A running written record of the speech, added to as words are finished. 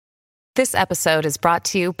This episode is brought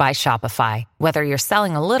to you by Shopify. Whether you're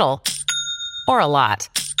selling a little or a lot,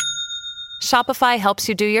 Shopify helps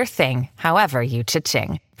you do your thing, however you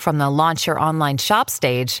cha-ching. From the launch your online shop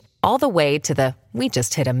stage, all the way to the we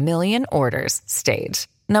just hit 1 million orders stage.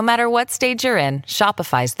 No matter what stage you're in,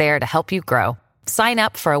 Shopify's there to help you grow. Sign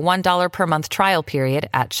up for a $1 per month trial period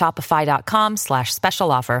at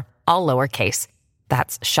shopify.com/special offer, all lowercase.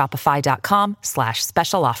 That's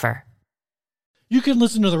shopify.com/special offer. You can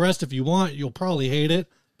listen to the rest if you want. You'll probably hate it,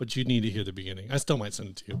 but you need to hear the beginning. I still might send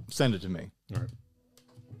it to you. Send it to me. All right.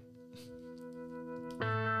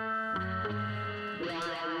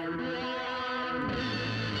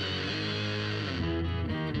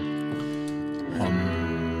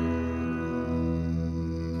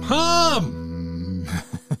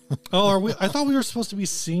 Oh, are we? I thought we were supposed to be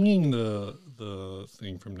singing the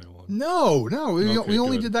thing from now on. No. We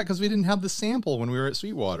only did that because we didn't have the sample when we were at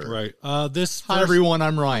Sweetwater. Right. Hi, everyone.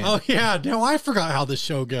 I'm Ryan. Oh, yeah. No, I forgot how this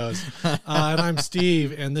show goes. And I'm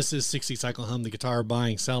Steve, and this is 60 Cycle Hum, the guitar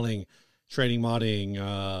buying, selling, trading,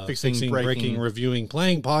 modding, fixing, breaking, reviewing,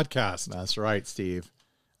 playing podcast. That's right, Steve.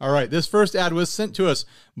 All right. This first ad was sent to us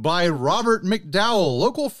by Robert McDowell,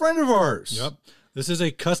 local friend of ours. Yep. This is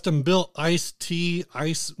a custom-built Ice-T,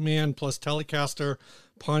 Iceman plus Telecaster,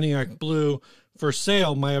 Pontiac Blue. For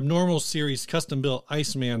sale, my Abnormal Series custom-built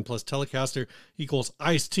Iceman plus Telecaster equals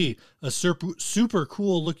Ice-T, a super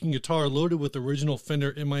cool-looking guitar loaded with original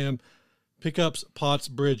Fender MIM pickups, pots,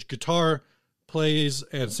 bridge. Guitar plays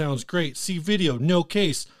and sounds great. See video, no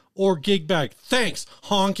case, or gig bag. Thanks,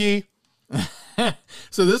 honky.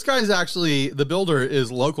 So this guy's actually, the builder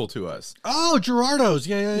is local to us. Oh, Gerardo's.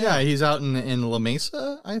 Yeah. He's out in La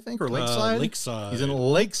Mesa, I think, or Lakeside. Lakeside. He's in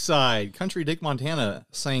Lakeside. Country Dick Montana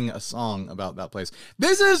sang a song about that place.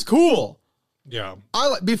 This is cool. Yeah.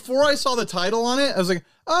 Before I saw the title on it, I was like,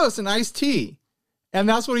 oh, it's an iced tea. And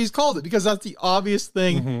that's what he's called it, because that's the obvious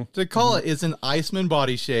thing to call it. It's an Iceman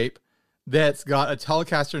body shape that's got a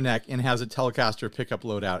Telecaster neck and has a Telecaster pickup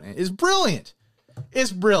loadout. And it's brilliant.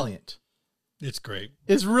 It's brilliant. It's great.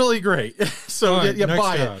 It's really great. So right,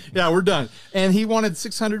 buy ad. it. Yeah, we're done. And he wanted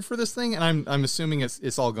 $600 for this thing, and I'm assuming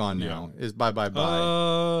it's all gone now. It's bye.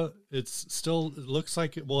 It's still. It looks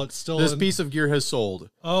like it. Well, it's still. This piece of gear has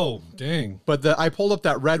sold. Oh, dang! But I pulled up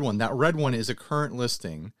that red one. That red one is a current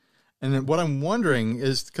listing, and then what I'm wondering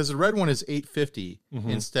is, because the red one is $850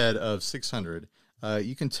 instead of $600.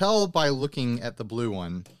 You can tell by looking at the blue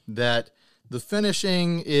one that the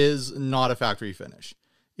finishing is not a factory finish.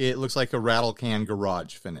 It looks like a rattle can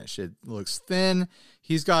garage finish. It looks thin.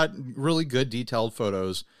 He's got really good detailed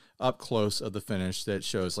photos up close of the finish that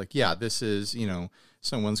shows like, yeah, this is,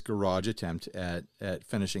 someone's garage attempt at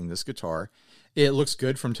finishing this guitar. It looks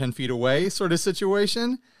good from 10 feet away sort of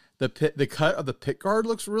situation. The cut of the pick guard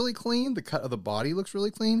looks really clean. The cut of the body looks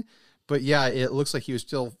really clean. But yeah, it looks like he was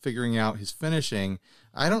still figuring out his finishing.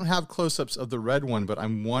 I don't have close-ups of the red one, but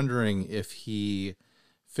I'm wondering if he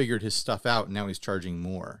figured his stuff out and now he's charging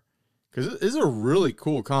more, because it is a really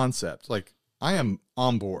cool concept. Like, I am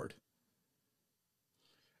on board.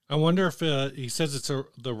 I wonder if he says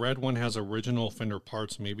the red one has original Fender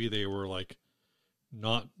parts. Maybe they were like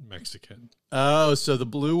not Mexican. Oh, so the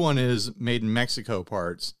blue one is made in Mexico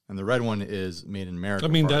parts and the red one is made in America. I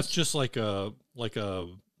mean, parts. that's just like a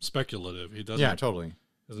speculative. He doesn't. Yeah, totally.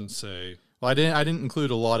 Doesn't say. Well, I didn't include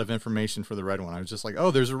a lot of information for the red one. I was just like, oh,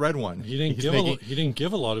 there's a red one. He didn't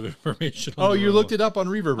give a lot of information. Oh, you looked it up on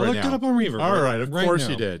Reverb right now. I looked it up on Reverb. All right, of course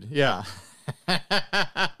you did. Yeah. But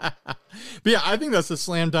yeah, I think that's a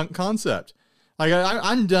slam dunk concept. Like,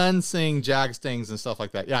 I'm done seeing Jag Stings and stuff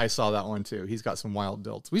like that. Yeah, I saw that one too. He's got some wild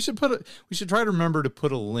builds. We should try to remember to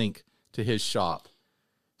put a link to his shop.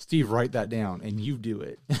 Steve, write that down and you do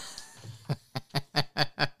it.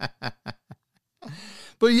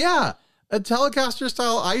 But yeah, a Telecaster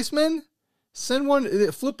style Iceman, send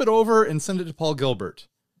one, flip it over and send it to Paul Gilbert.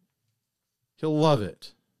 He'll love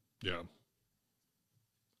it. Yeah.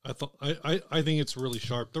 I think it's really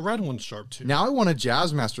sharp. The red one's sharp too. Now I want a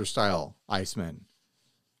Jazzmaster style Iceman.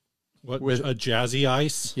 What, with a jazzy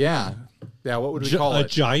ice? Yeah. Yeah, what would we call it? A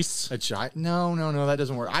jice? A jice? No, that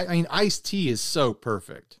doesn't work. I mean, Ice-T is so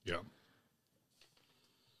perfect. Yeah.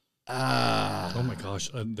 Oh my gosh!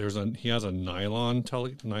 He has a nylon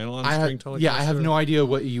string Telecaster. Yeah, I have no idea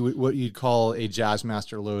what you'd call a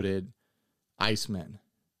Jazzmaster loaded Iceman.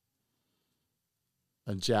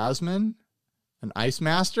 A Jazzman? An Ice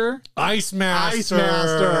Master? Ice Master. Ice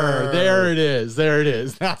Master. There it is.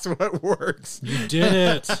 That's what works. You did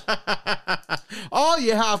it. All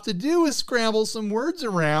you have to do is scramble some words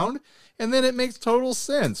around, and then it makes total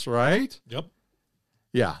sense, right? Yep.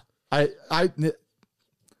 Yeah.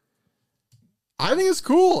 I think it's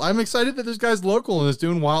cool. I'm excited that this guy's local and is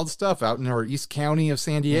doing wild stuff out in our East County of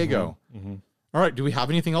San Diego. All right. Do we have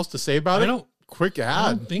anything else to say about it? Quick ad.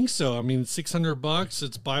 I don't think so. I mean, $600.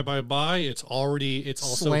 It's buy. It's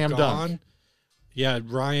also Slam gone. dunk. Yeah,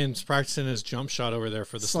 Ryan's practicing his jump shot over there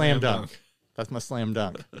for the Slam dunk. That's my slam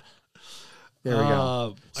dunk. There we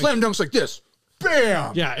go. Slam dunks like this.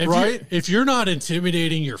 Bam! Yeah, if you're not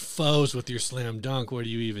intimidating your foes with your slam dunk, what are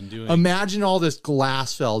you even doing? Imagine all this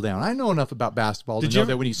glass fell down. I know enough about basketball to know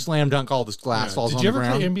that when you slam dunk, all this glass falls on the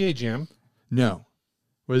ground. Did you ever play NBA Jam? No.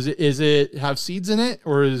 Is it have seeds in it,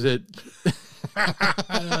 or is it...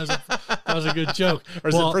 that was a good joke. Or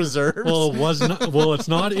is it preserves? Well, it was not. Well, it's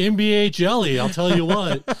not NBA jelly. I'll tell you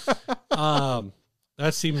what.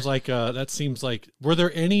 That seems like. Were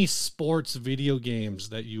there any sports video games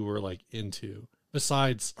that you were like into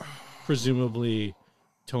besides, presumably,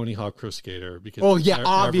 Tony Hawk Pro Skater? Because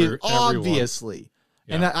obviously.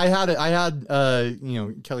 Yeah. And I had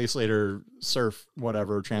Kelly Slater Surf,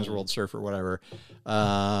 whatever, Trans World Surf or whatever.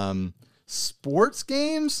 Sports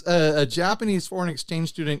games. A Japanese foreign exchange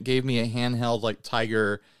student gave me a handheld like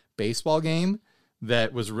Tiger baseball game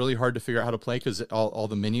that was really hard to figure out how to play because all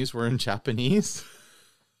the menus were in Japanese.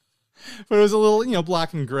 But it was a little,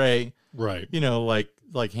 black and gray, right?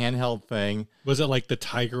 Like handheld thing. Was it like the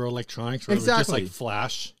Tiger Electronics? Or exactly. It was just like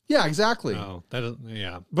Flash. Yeah, exactly. Oh, that is,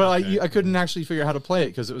 yeah. But okay. I couldn't actually figure out how to play it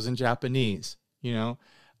because it was in Japanese.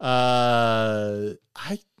 I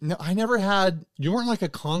never had. You weren't like a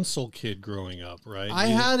console kid growing up, right? I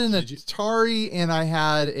had an Atari and I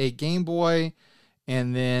had a Game Boy,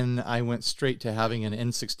 and then I went straight to having an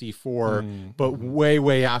N64, but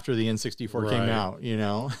way after the N64 came out.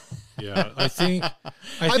 Yeah, I think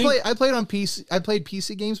I played on PC. I played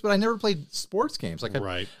PC games, but I never played sports games. Like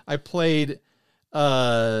I played,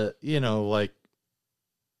 like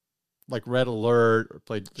Red Alert, or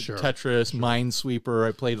played Tetris, Minesweeper.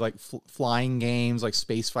 I played like flying games, like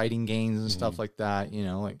space fighting games and stuff like that.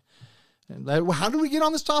 How did we get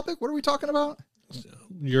on this topic? What are we talking about?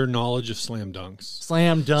 Your knowledge of slam dunks.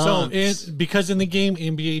 Slam dunks. So because in the game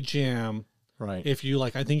NBA Jam, right? If you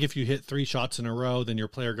if you hit 3 shots in a row, then your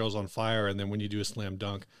player goes on fire, and then when you do a slam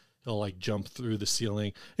dunk, he'll like jump through the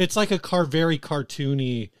ceiling. It's like a very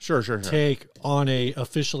cartoony take on a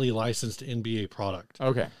officially licensed NBA product.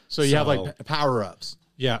 Okay, so you have like power ups.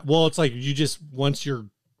 Yeah, well, it's like you just once you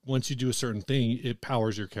do a certain thing, it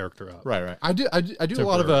powers your character up. Right. I do a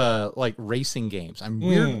lot of like racing games. I'm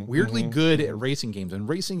weirdly good at racing games, and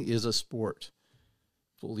racing is a sport.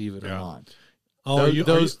 Believe it or not. Oh,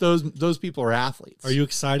 those people are athletes. Are you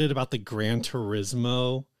excited about the Gran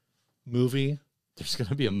Turismo movie? There's going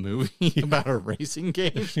to be a movie about a racing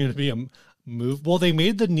game. There's going to be a movie. Well, they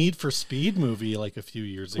made the Need for Speed movie like a few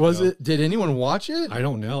years ago. Was it? Did anyone watch it? I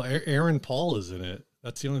don't know. Aaron Paul is in it.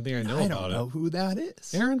 That's the only thing I know about it. I don't know who that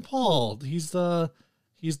is. Aaron Paul. He's the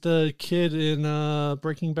kid in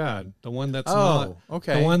Breaking Bad. The one that's the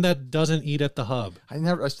one that doesn't eat at the hub. Hat.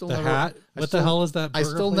 What the hell is that? I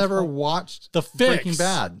still never watched the Fix. Breaking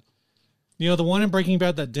Bad. The one in Breaking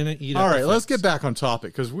Bad that didn't eat. All right, let's get back on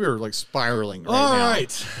topic because we're like spiraling right now. All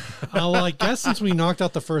right. Well, I guess since we knocked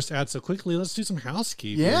out the first ad so quickly, let's do some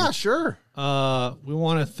housekeeping. Yeah, sure. We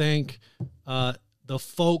want to thank the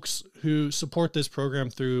folks who support this program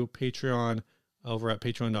through Patreon over at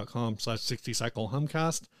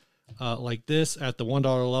patreon.com/60cyclehumcast. Like this at the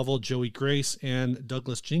 $1 level, Joey Grace and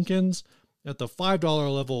Douglas Jenkins. At the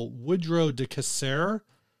 $5 level, Woodrow DeCasser,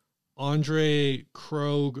 Andre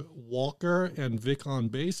Krog Walker, and Vic on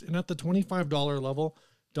bass. And at the $25 level,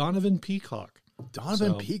 Donovan Peacock.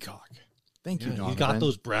 Peacock. Thank you, Donovan. He's got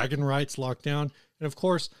those bragging rights locked down. And of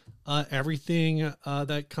course, everything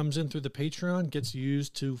that comes in through the Patreon gets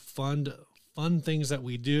used to fund fun things that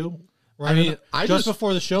we do. Right. Just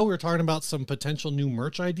before the show, we were talking about some potential new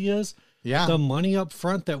merch ideas. Yeah. The money up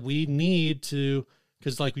front that we need to,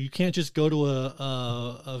 because like you can't just go to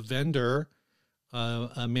a vendor,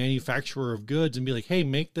 a manufacturer of goods and be like, hey,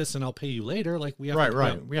 make this and I'll pay you later. Like we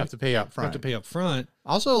have we have to pay up front.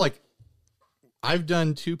 Also, like I've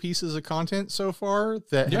done 2 pieces of content so far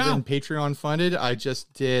that have been Patreon funded. I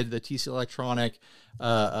just did the TC Electronic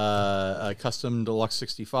custom deluxe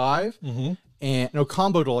 65 and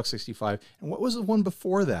combo deluxe 65. And what was the one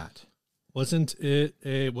before that? Was it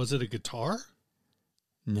a guitar?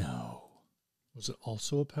 No. Was it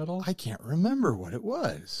also a pedal? I can't remember what it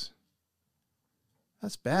was.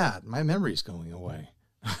 That's bad. My memory's going away.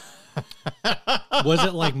 Was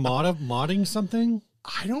it like modding something?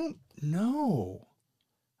 I don't know.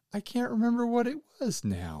 I can't remember what it was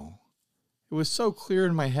now. It was so clear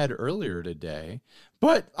in my head earlier today,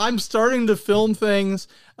 But I'm starting to film things,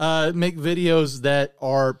 make videos that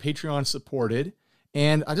are Patreon supported.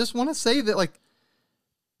 And I just want to say that, like,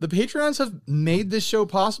 the Patreons have made this show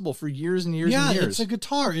possible for years and years and years. Yeah, it's a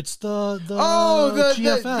guitar. It's the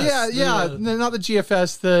GFS. Not the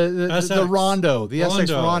GFS, the Rondo, the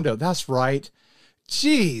SX Rondo. That's right.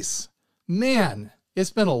 Jeez, man, it's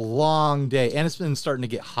been a long day, and it's been starting to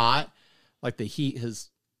get hot. Like, the heat has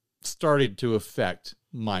started to affect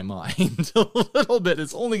my mind a little bit.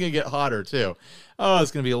 It's only gonna get hotter too. Oh,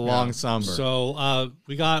 it's gonna be a long summer. So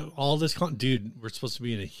we got all this dude, we're supposed to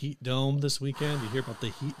be in a heat dome this weekend. You hear about the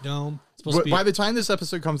heat dome? By the time this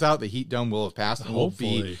episode comes out, the heat dome will have passed, and we'll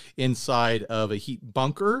be inside of a heat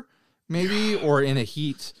bunker, maybe, or in a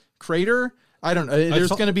heat crater. I don't know. There's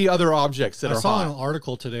going to be other objects that are hot. I saw an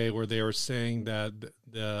article today where they were saying that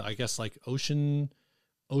I guess, like, ocean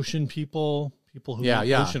people who are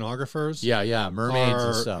oceanographers, mermaids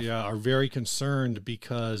and stuff, are very concerned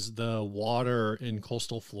because the water in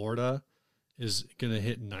coastal Florida is going to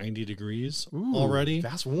hit 90 degrees already.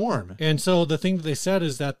 That's warm. And so the thing that they said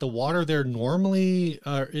is that the water there normally,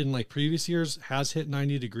 in like previous years, has hit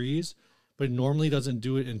 90 degrees, but it normally doesn't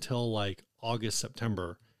do it until like August,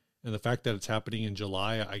 September. And the fact that it's happening in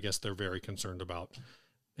July, I guess they're very concerned about.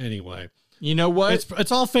 Anyway, you know what?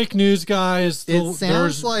 It's all fake news, guys. It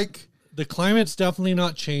sounds like the climate's definitely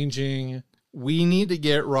not changing. We need to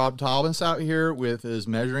get Rob Thomas out here with his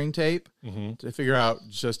measuring tape to figure out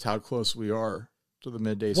just how close we are to the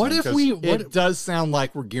midday sun. It does sound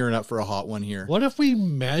like we're gearing up for a hot one here. What if we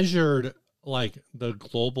measured, like, the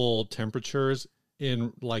global temperatures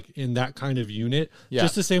in that kind of unit? Yeah.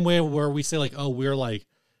 Just the same way where we say, like, oh, we're like,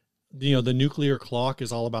 you know, the nuclear clock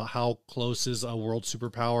is all about how close is a world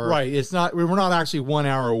superpower. Right. It's not, we're not actually 1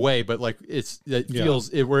 hour away, but like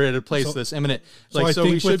we're at a place that's imminent. Like, so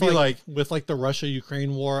we should be like with like the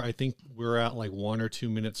Russia-Ukraine war, I think we're at like 1 or 2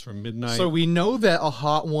 minutes from midnight. So we know that a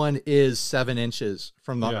hot one is 7 inches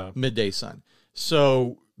from the midday sun.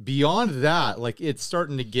 So beyond that, like, it's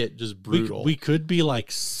starting to get just brutal. We could be like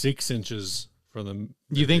 6 inches from the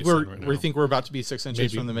You think we think we're about to be 6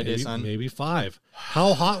 inches from the midday sun? Maybe 5.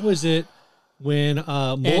 How hot was it when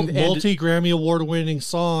multi-Grammy award winning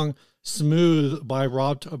song "Smooth" by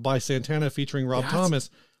Santana featuring Rob Thomas?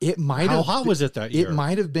 How hot was it that year? It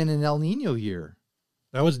might have been an El Nino year.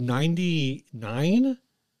 That was 99.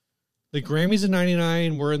 The Grammys in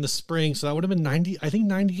 99 were in the spring, so that would have been 90. I think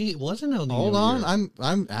 98 was an El Nino Hold on, year.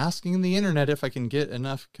 I'm asking the internet if I can get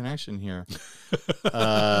enough connection here.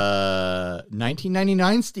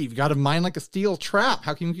 1999, Steve, got a mind like a steel trap.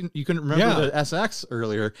 How can you couldn't remember the SX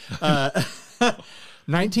earlier?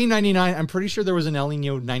 1999. I'm pretty sure there was an El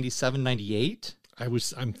Nino 97, 98.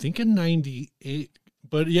 I'm thinking 98,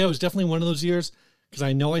 but yeah, it was definitely one of those years because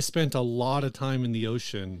I know I spent a lot of time in the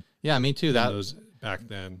ocean. Yeah, me too. Those back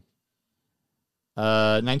then.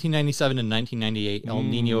 1997 and 1998 El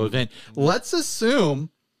Nino event. Let's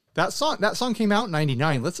assume that song came out in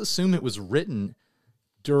 99. Let's assume it was written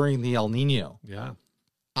during the El Nino. Yeah.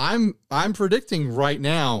 I'm predicting right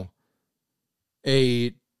now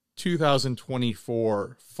a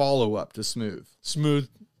 2024 follow-up to Smooth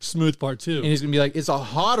Part 2. And he's going to be like, it's a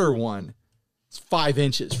hotter one. It's 5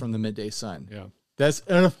 inches from the midday sun. Yeah. That's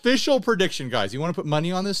an official prediction, guys. You want to put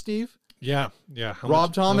money on this, Steve? Yeah.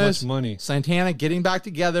 Rob Thomas, how much money? Santana getting back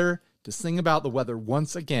together to sing about the weather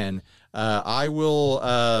once again. I will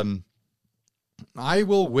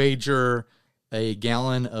wager a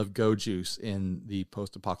gallon of Go Juice in the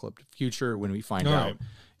post-apocalyptic future when we find out. Right.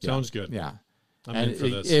 Sounds good. Yeah, I'm in for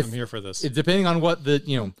this. I'm here for this. Depending on what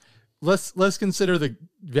let's consider the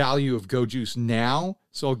value of Go Juice now.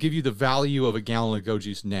 So I'll give you the value of a gallon of Go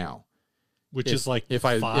Juice now. Which is like if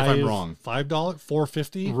I'm wrong, $5,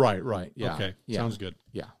 $4.50. Right. Yeah. Okay. Yeah. Sounds good.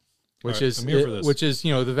 Yeah. I'm here for this. Which is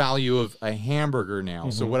the value of a hamburger now.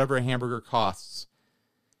 So whatever a hamburger costs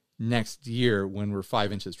next year when we're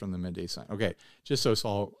 5 inches from the midday sun. Okay. Just so it's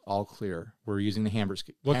all clear, we're using the hamburger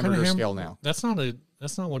scale now. That's not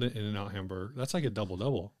what an In-N-Out hamburger. That's like a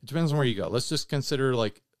double. It depends on where you go. Let's just consider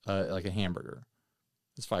like a hamburger.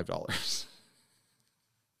 It's $5.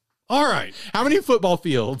 All right. How many football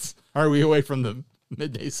fields are we away from the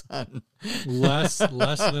midday sun? Less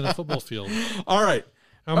than a football field. All right.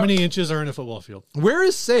 How many inches are in a football field? Where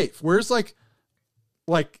is safe? Where's like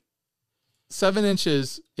 7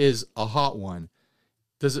 inches is a hot one?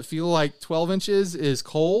 Does it feel like 12 inches is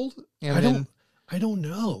cold? And I don't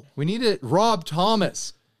know. We need it. Rob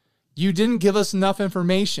Thomas, you didn't give us enough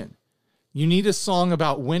information. You need a song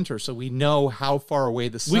about winter so we know how far away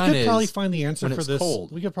the sun is. We could probably find the answer for this.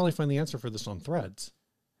 Cold. We could probably find the answer for this on Threads.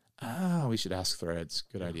 Oh, we should ask Threads.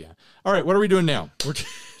 Good idea. All right, what are we doing now? We're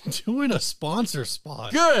doing a sponsor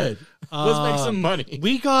spot. Good. Let's make some money.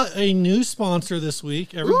 We got a new sponsor this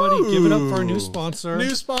week. Everybody give it up for our new sponsor.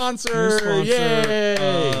 New sponsor.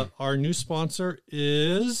 Yay. Our new sponsor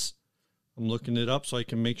is, I'm looking it up so I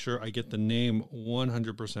can make sure I get the name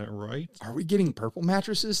 100% right. Are we getting purple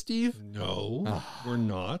mattresses, Steve? No, we're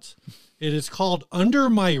not. It is called Under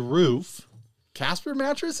My Roof. Casper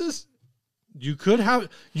mattresses? You could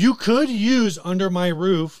use Under My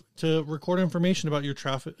Roof to record information about your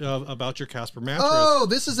about your Casper mattress. Oh,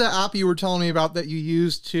 this is the app you were telling me about that you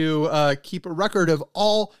use to keep a record of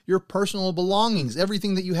all your personal belongings,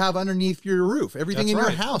 everything that you have underneath your roof, everything in your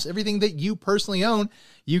house, everything that you personally own.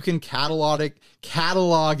 You can catalog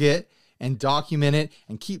it, and document it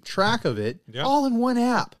and keep track of it all in one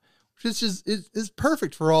app, which is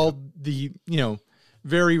perfect for all the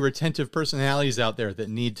very retentive personalities out there that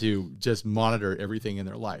need to just monitor everything in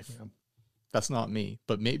their life. Yeah. That's not me,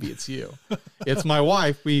 but maybe it's you. It's my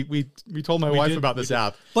wife. We told my wife about this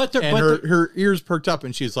app, her ears perked up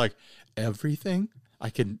and she's like, everything? I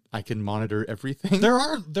can monitor everything. There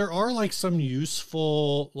are like some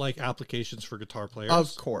useful like applications for guitar players.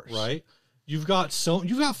 Of course. Right? You've got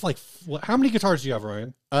like, how many guitars do you have,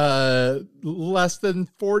 Ryan? Less than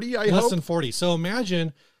 40, I hope. Less than 40. So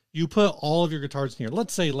imagine you put all of your guitars in here.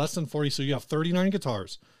 Let's say less than 40, so you have 39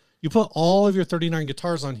 guitars. You put all of your 39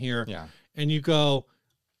 guitars on here, and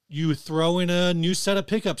you throw in a new set of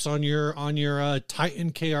pickups on your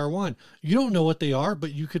Titan KR1. You don't know what they are,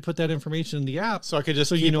 but you could put that information in the app. So I could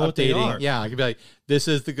just keep updating. What they are. Yeah, I could be like, this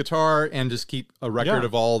is the guitar, and just keep a record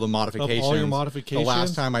of all the modifications. Of all your modifications. The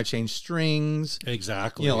last time I changed strings.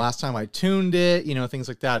 Exactly. Last time I tuned it, things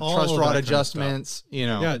like that. All truss rod adjustments,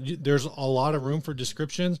 Yeah, there's a lot of room for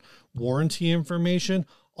descriptions, warranty information.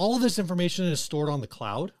 All of this information is stored on the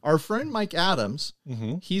cloud. Our friend Mike Adams,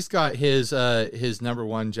 he's got his number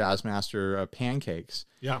one Jazzmaster pancakes.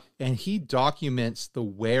 Yeah. And he documents the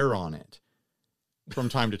wear on it from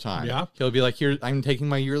time to time. Yeah. He'll be like, here, I'm taking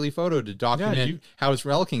my yearly photo to document how it's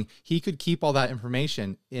relicking. He could keep all that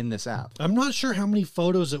information in this app. I'm not sure how many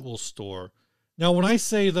photos it will store. Now, when I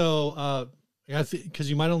say, though, because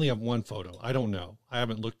you might only have one photo. I don't know. I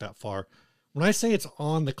haven't looked that far. When I say it's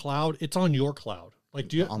on the cloud, it's on your cloud. Like,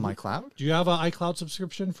 on my cloud? Do you have an iCloud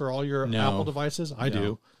subscription for all your Apple devices? I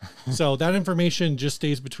do. So that information just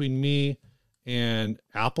stays between me and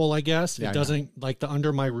Apple, I guess. It doesn't, like the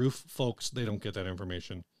Under My Roof folks, they don't get that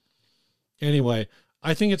information. Anyway,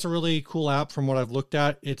 I think it's a really cool app from what I've looked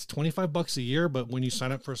at. It's $25 a year, but when you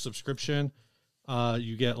sign up for a subscription,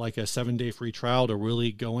 you get like a 7-day free trial to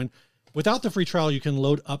really go in. Without the free trial, you can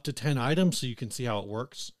load up to 10 items so you can see how it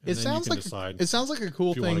works. It sounds like a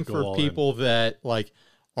cool thing for people that like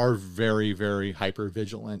are very, very hyper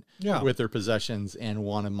vigilant with their possessions and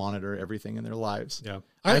want to monitor everything in their lives. Yeah.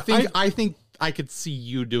 I think I could see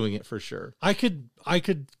you doing it for sure. I could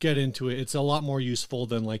get into it. It's a lot more useful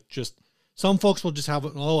than like just some folks will just have,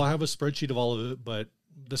 I have a spreadsheet of all of it, but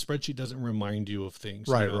the spreadsheet doesn't remind you of things.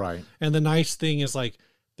 Right. And the nice thing is like,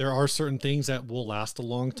 there are certain things that will last a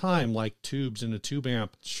long time, like tubes in a tube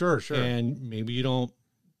amp. Sure. And maybe you don't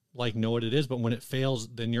like know what it is, but when it fails,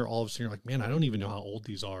 then you're all of a sudden you're like, man, I don't even know how old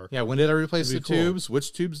these are. Yeah. When did I replace the tubes?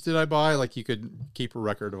 Which tubes did I buy? Like you could keep a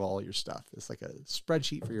record of all your stuff. It's like a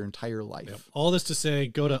spreadsheet for your entire life. Yep. All this to say,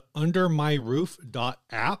 go to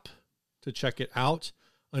undermyroof.app to check it out.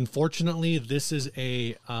 Unfortunately, this is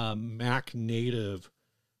a Mac native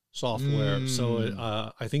software.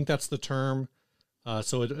 So I think that's the term.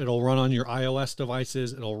 So it'll run on your iOS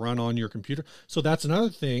devices. It'll run on your computer. So that's another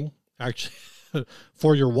thing, actually,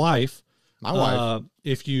 for your wife. My wife.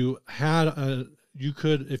 If you had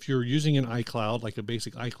if you're using an iCloud, like a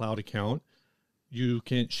basic iCloud account,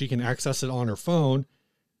 she can access it on her phone.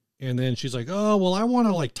 And then she's like, oh, well, I want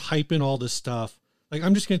to like type in all this stuff. Like,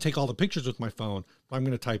 I'm just going to take all the pictures with my phone, but I'm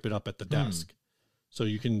going to type it up at the desk. So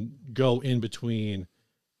you can go in between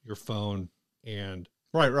your phone and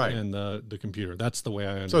Right. And the computer. That's the way I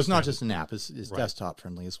understand it. So it's not just an app. It's desktop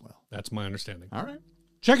friendly as well. That's my understanding. All right.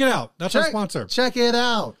 Check it out. That's our sponsor. Check it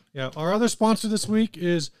out. Yeah. Our other sponsor this week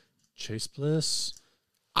is Chase Bliss.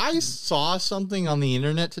 I saw something on the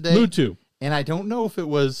internet today. Mood 2. And I don't know if it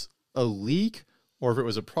was a leak or if it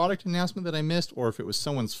was a product announcement that I missed or if it was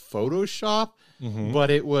someone's Photoshop,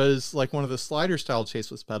 but it was like one of the slider style Chase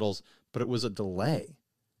Bliss pedals, but it was a delay.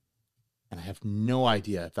 And I have no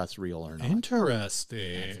idea if that's real or not.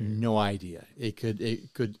 Interesting. I have no idea. It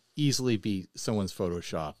could easily be someone's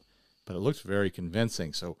Photoshop, but it looks very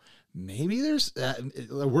convincing. So maybe there's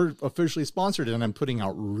we're officially sponsored, and I'm putting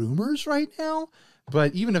out rumors right now.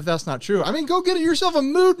 But even if that's not true, I mean, go get yourself a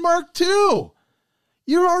Mood Mark II.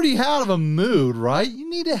 You already have a mood, right? You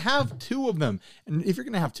need to have 2 of them. And if you're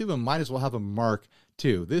going to have 2 of them, might as well have a Mark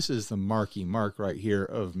II. This is the marquee mark right here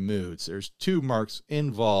of moods. There's 2 marks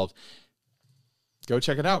involved. Go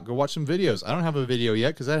check it out. Go watch some videos. I don't have a video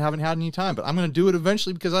yet because I haven't had any time, but I'm going to do it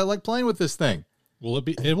eventually because I like playing with this thing. Will it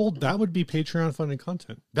be? It will. That would be Patreon funded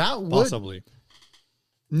content. That would possibly.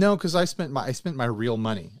 No, because I spent my real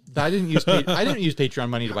money. I didn't use Patreon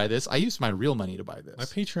money to buy this. I used my real money to buy this. My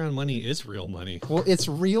Patreon money is real money. Well, it's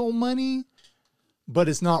real money, but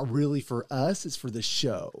it's not really for us. It's for the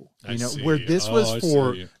show. Where this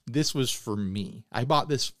this was for me. I bought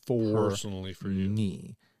this personally for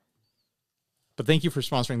me. But thank you for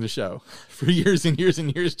sponsoring the show for years and years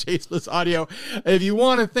and years, Chase Bliss Audio. If you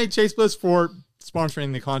want to thank Chase Bliss for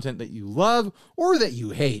sponsoring the content that you love or that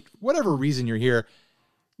you hate, whatever reason you're here,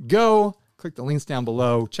 go click the links down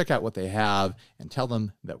below, check out what they have, and tell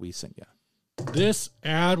them that we sent you. This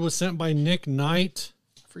ad was sent by Nick Knight.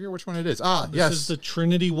 I forget which one it is. This is the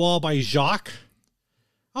Trinity Wall by Jacques.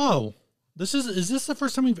 Oh, is this the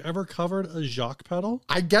first time we've ever covered a Jacques pedal?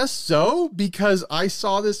 I guess so, because I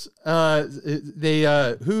saw this. Who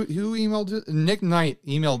emailed it? Nick Knight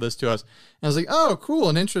emailed this to us, and I was like, oh, cool,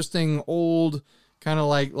 an interesting old kind of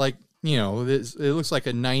like it looks like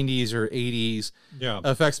a 90s or 80s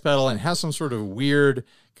effects pedal, and has some sort of weird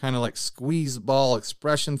kind of like squeeze ball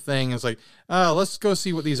expression thing. It's like, let's go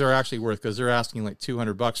see what these are actually worth, because they're asking like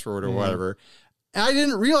 $200 for it or whatever. And I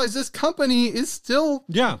didn't realize this company is still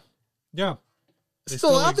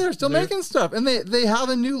still out there, still making stuff, and they have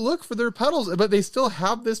a new look for their pedals, but they still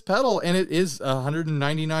have this pedal, and it is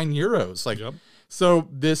 199 euros. Like, so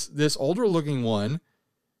this older looking one.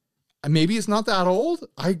 Maybe it's not that old.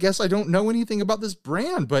 I guess I don't know anything about this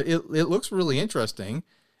brand, but it looks really interesting.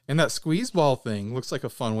 And that squeeze ball thing looks like a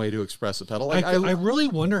fun way to express a pedal. Like, I really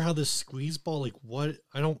wonder how this squeeze ball,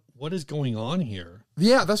 what is going on here?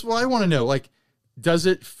 Yeah, that's what I want to know. Like, does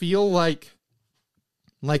it feel like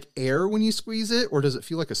air when you squeeze it, or does it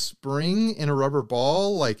feel like a spring in a rubber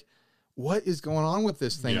ball? Like, what is going on with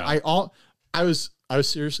this thing? Yeah. I was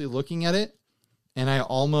seriously looking at it, and I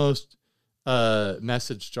almost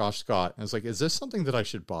messaged Josh Scott. I was like, is this something that I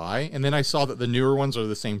should buy? And then I saw that the newer ones are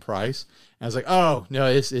the same price. And I was like, oh no,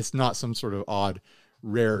 it's not some sort of odd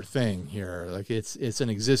rare thing here. Like, it's an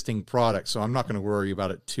existing product, so I'm not going to worry about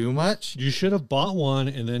it too much. You should have bought one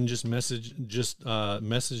and then just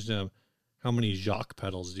messaged him, how many Jacques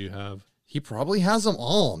pedals do you have? He probably has them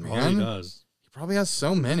all, man. Probably does. He probably has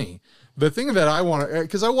so many. The thing that I want to,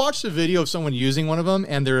 because I watched a video of someone using one of them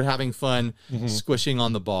and they're having fun squishing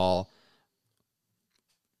on the ball.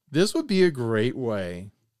 This would be a great way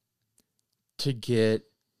to get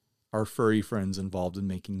our furry friends involved in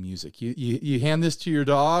making music. You hand this to your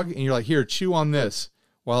dog and you're like, here, chew on this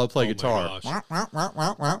while I play guitar.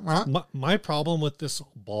 My problem with this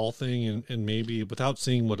ball thing, and maybe without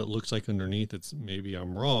seeing what it looks like underneath, maybe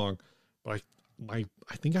I'm wrong, but I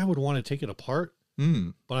think I would want to take it apart.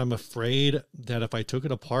 But I'm afraid that if I took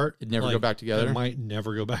it apart, it'd never go back together. It might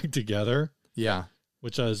never go back together. Yeah.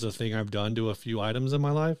 Which is the thing I've done to a few items in my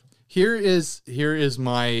life. Here is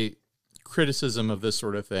my criticism of this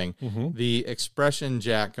sort of thing. The expression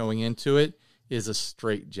jack going into it is a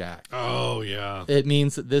straight jack. Oh, yeah. It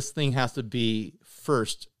means that this thing has to be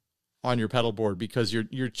first on your pedal board, because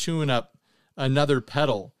you're chewing up another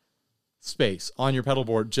pedal space on your pedal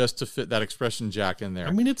board just to fit that expression jack in there.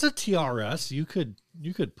 I mean, it's a TRS. You could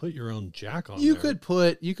put your own jack on there. You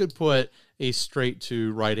could put a straight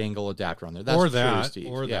to right angle adapter on there. That's true,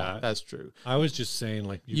 Steve. That's true. I was just saying,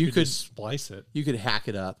 like, you could just splice it. You could hack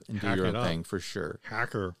it up and do your own thing for sure.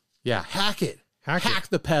 Hacker. Yeah, hack it. Hack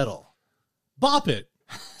the pedal. Bop it.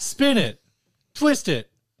 Spin it. Twist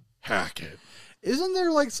it. Hack it. Isn't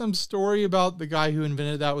there like some story about the guy who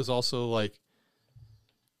invented that was also like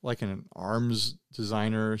an arms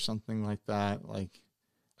designer or something like that? Like,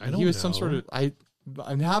 I don't he was know. some sort of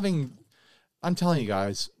I'm telling you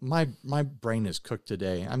guys, my brain is cooked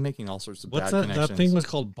today. I'm making all sorts of bad connections. That thing was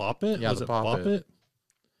called Bop It? Yeah, was it Bop It?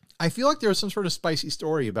 I feel like there was some sort of spicy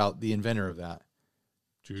story about the inventor of that.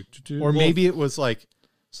 Or maybe it was like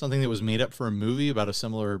something that was made up for a movie about a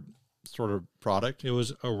similar sort of product. It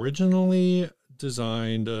was originally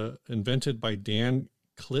designed, invented by Dan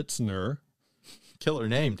Klitzner. Killer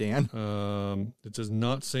name, Dan. It does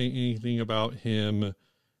not say anything about him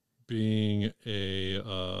being a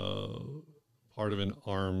part of an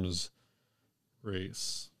arms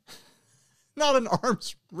race. Not an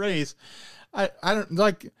arms race. I don't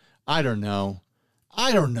know.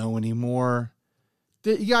 I don't know anymore.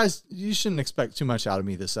 You guys, you shouldn't expect too much out of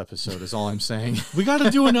me this episode, is all I'm saying. We got to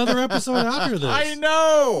do another episode after this. I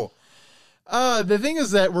know. The thing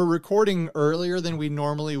is that we're recording earlier than we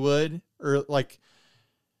normally would, or like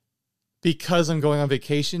because I'm going on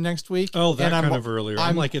vacation next week. Oh, that kind of earlier.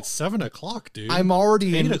 I'm like, it's 7 o'clock, dude. I'm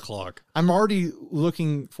already 8 o'clock. I'm already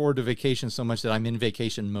looking forward to vacation so much that I'm in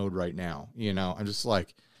vacation mode right now. You know, I'm just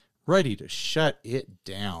like ready to shut it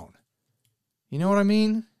down. You know what I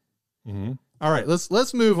mean? Mm-hmm. All right,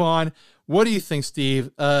 let's move on. What do you think,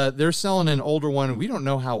 Steve? They're selling an older one. We don't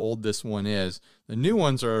know how old this one is. The new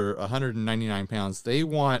ones are 199 pounds. They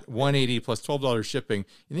want 180 plus $12 shipping.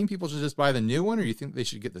 You think people should just buy the new one, or you think they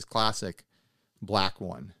should get this classic black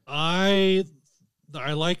one? I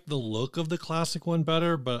like the look of the classic one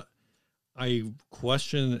better, but I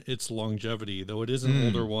question its longevity, though it is an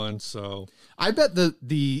older one. So I bet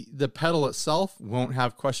the pedal itself won't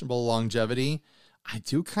have questionable longevity. I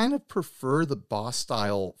do kind of prefer the Boss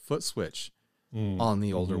style foot switch on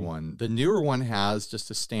the older one. The newer one has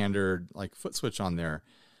just a standard like foot switch on there.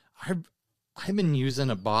 I've been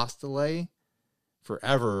using a Boss delay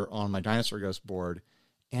forever on my Dinosaur Ghost board,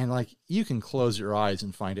 and like you can close your eyes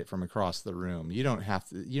and find it from across the room. You don't have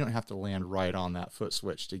to land right on that foot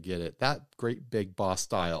switch to get it. That great big Boss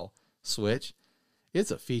style switch,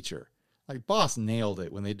 it's a feature. Like Boss nailed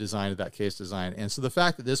it when they designed that case design. And so the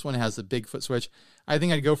fact that this one has the big foot switch, I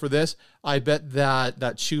think I'd go for this. I bet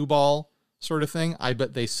that chew ball sort of thing, I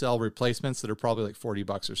bet they sell replacements that are probably like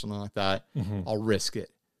 $40 or something like that. I'll risk it.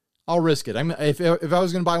 If I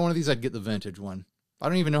was going to buy one of these, I'd get the vintage one. I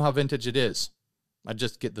don't even know how vintage it is. I'd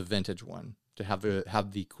just get the vintage one to have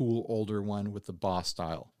the cool older one with the Boss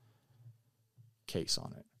style case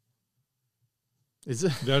on it.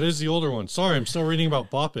 That is the older one. Sorry, I'm still reading about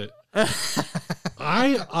Bop It.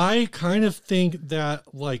 I kind of think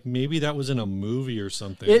that like maybe that was in a movie or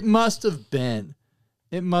something. It must have been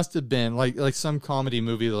like some comedy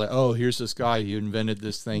movie. Like, oh, here's this guy who invented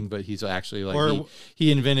this thing, but he's actually like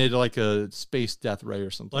he invented like a space death ray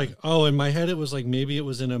or something. Like, oh, in my head it was like maybe it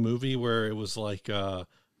was in a movie where it was like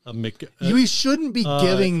we shouldn't be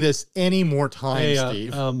giving this any more time,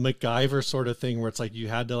 Steve. MacGyver sort of thing where it's like you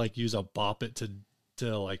had to like use a Bop It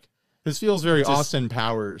to like. This feels very Austin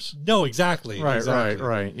Powers. No, exactly.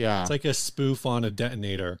 Right. Yeah. It's like a spoof on a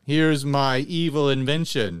detonator. Here's my evil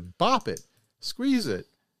invention. Bop it. Squeeze it.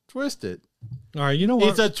 Twist it. All right, you know what?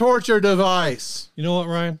 It's a torture device. You know what,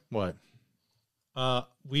 Ryan? What?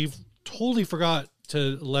 We've totally forgot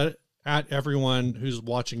to let everyone who's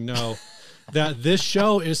watching know that this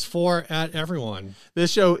show is for everyone.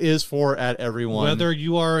 This show is for everyone. Whether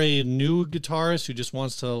you are a new guitarist who just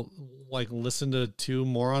wants to like listen to two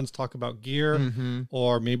morons talk about gear,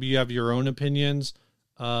 or maybe you have your own opinions.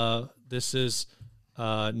 This is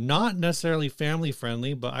not necessarily family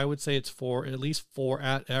friendly, but I would say it's at least for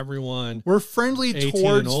everyone. We're friendly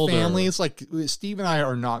towards families. Like Steve and I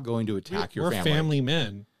are not going to attack your family. We're family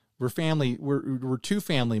men. We're family. We're two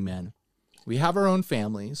family men. We have our own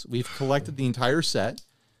families. We've collected the entire set.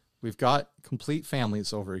 We've got complete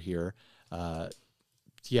families over here.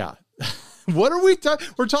 Yeah. What are we talking?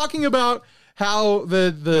 We're talking about how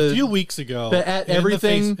a few weeks ago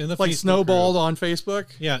everything like snowballed on Facebook.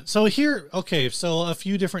 Yeah. So so a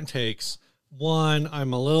few different takes. One,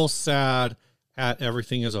 I'm a little sad at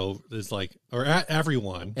everything is over. Is like, or at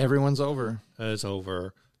everyone. Everyone's over. Is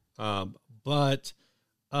over. But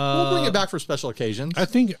we'll bring it back for special occasions.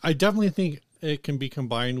 I definitely think it can be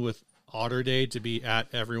combined with Otter Day to be at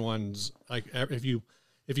everyone's. Like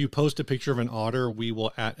if you post a picture of an otter, we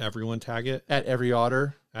will at everyone tag it. At every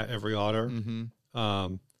otter. At every otter.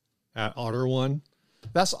 At Otter One.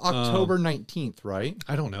 That's October 19th, right?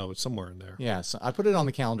 I don't know. It's somewhere in there. Yeah, so I put it on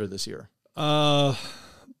the calendar this year. But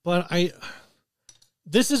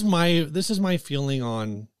this is my feeling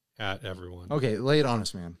on at everyone. Okay, lay it on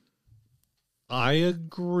us, man. I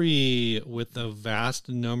agree with the vast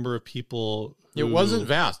number of people. It wasn't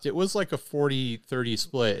vast. It was like a 40-30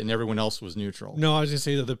 split, and everyone else was neutral. No, I was going to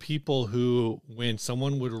say that the people who, when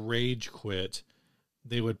someone would rage quit,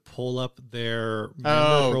 they would pull up their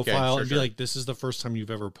member profile and be like, this is the first time you've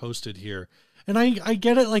ever posted here. And I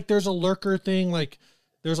get it. Like, there's a lurker thing. Like,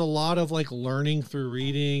 there's a lot of, like, learning through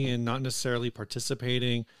reading and not necessarily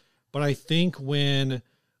participating. But I think when,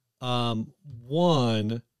 I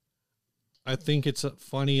think it's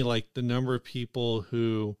funny, like, the number of people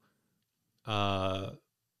who... So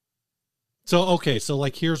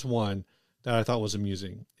like here's one that I thought was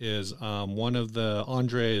amusing is one of the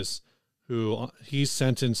Andres who he's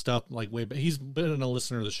sent in stuff like way back. He's been a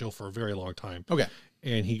listener to the show for a very long time. Okay.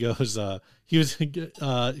 And he goes he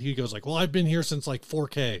goes like, well, I've been here since like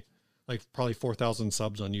 4K, like probably 4,000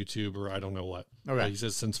 subs on YouTube or I don't know what. Okay. He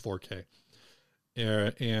says since 4K.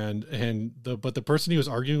 but the person he was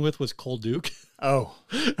arguing with was Cole Duke. Oh,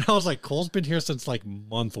 I was like, Cole's been here since like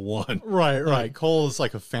month 1. Right. Cole is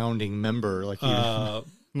like a founding member. Like he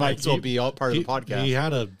might as well be all part of the podcast.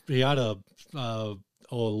 He had a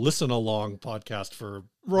listen along podcast for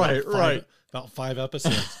about 5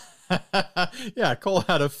 episodes. Yeah, Cole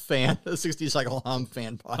had a 60 Cycle Hum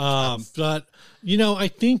fan podcast. But I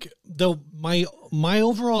think my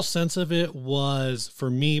overall sense of it was, for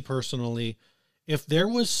me personally, if there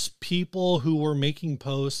was people who were making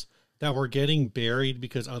posts that were getting buried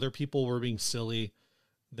because other people were being silly,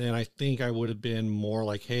 then I think I would have been more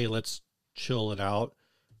like, hey, let's chill it out.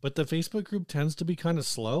 But the Facebook group tends to be kind of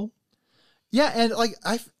slow. Yeah, and like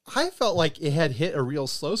I felt like it had hit a real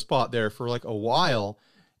slow spot there for like a while.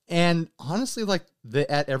 And honestly, like the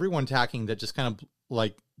at everyone tagging that just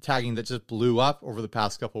blew up over the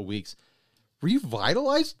past couple of weeks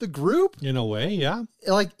revitalized the group in a way. Yeah.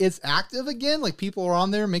 Like it's active again. Like people are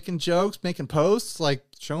on there making jokes, making posts, like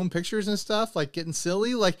showing pictures and stuff, like getting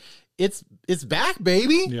silly. Like it's back,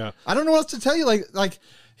 baby. Yeah. I don't know what else to tell you. Like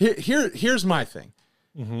here's my thing.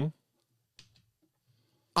 Mm-hmm.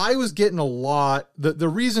 I was getting a lot. The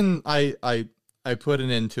reason I put an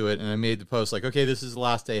end to it and I made the post like, okay, this is the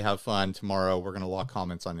last day. Have fun. Tomorrow we're going to lock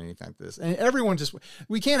comments on anything like this. And everyone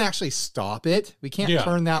we can't actually stop it. We can't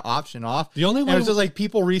turn that option off. The only way it was just like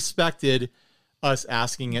people respected us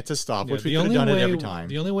asking it to stop, which we could have done it every time.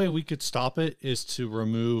 The only way we could stop it is to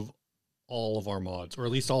remove all of our mods, or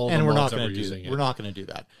at least all of and the we're mods not that going we're using it. We're not going to do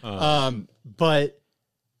that. But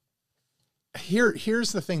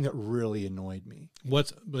here's the thing that really annoyed me.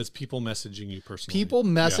 Was people messaging you personally? People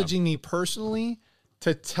messaging me personally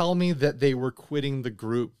to tell me that they were quitting the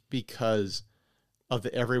group because of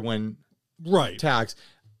the everyone tags.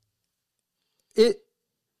 It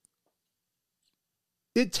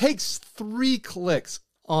takes 3 clicks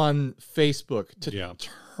on Facebook to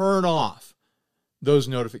turn off those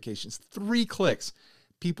notifications. 3 clicks.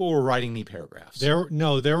 People were writing me paragraphs. There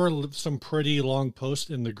were some pretty long posts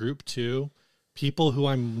in the group too. People who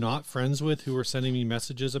I'm not friends with who were sending me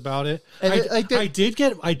messages about it. I did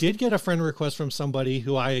get a friend request from somebody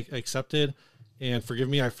who I accepted, and forgive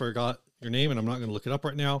me, I forgot your name and I'm not going to look it up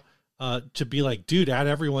right now. To be like, dude, add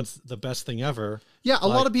everyone's the best thing ever. Yeah, a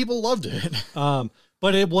lot of people loved it.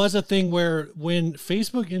 But it was a thing where when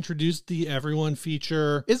Facebook introduced the everyone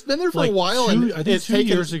feature, it's been there for a while. I think 2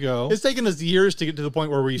 years ago. It's taken us years to get to the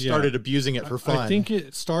point where we started abusing it for fun. I think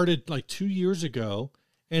it started like 2 years ago.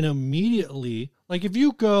 And immediately, like if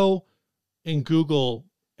you go and Google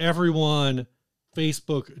everyone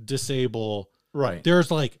Facebook disable,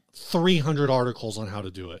 there's like 300 articles on how to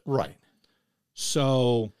do it. Right.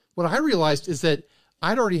 So what I realized is that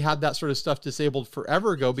I'd already had that sort of stuff disabled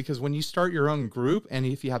forever ago, because when you start your own group and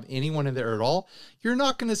if you have anyone in there at all, you're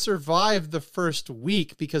not going to survive the first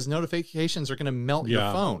week because notifications are going to melt your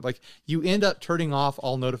phone. Like you end up turning off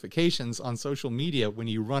all notifications on social media when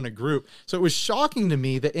you run a group. So it was shocking to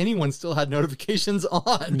me that anyone still had notifications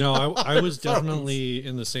on. No, I was definitely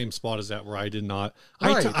in the same spot as that, where I did not.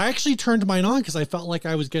 I actually turned mine on because I felt like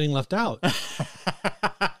I was getting left out.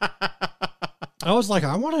 I was like,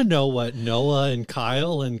 I want to know what Noah and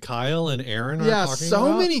Kyle and Aaron are talking about.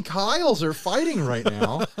 So many Kyles are fighting right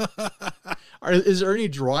now. Is there any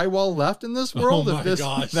drywall left in this world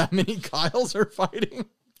that many Kyles are fighting?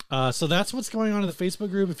 So that's what's going on in the Facebook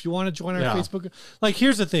group. If you want to join our Facebook group, like,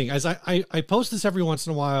 here's the thing. As I post this every once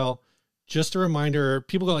in a while, just a reminder,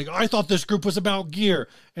 people go like, I thought this group was about gear.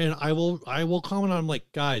 And I will comment on, I'm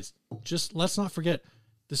like, guys, just let's not forget,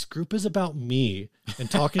 this group is about me and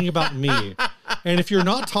talking about me. And if you're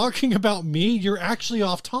not talking about me, you're actually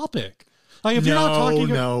off topic. Like if you're not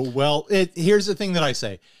talking. Well, here's the thing that I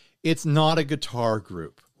say. It's not a guitar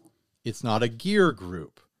group. It's not a gear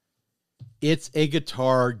group. It's a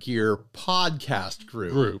guitar gear podcast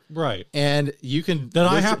group. Right. And you can. That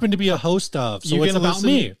I happen to be a host of. So it's about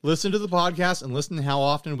me. Listen to the podcast and listen to how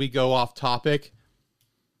often we go off topic.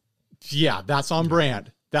 Yeah, that's on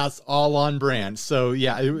brand. That's all on brand. So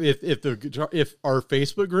yeah, if our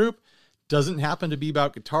Facebook group doesn't happen to be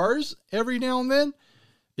about guitars every now and then,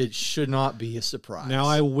 it should not be a surprise. Now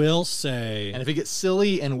I will say, and if it gets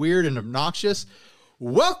silly and weird and obnoxious,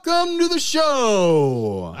 welcome to the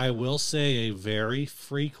show. I will say a very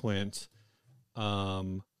frequent,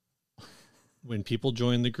 when people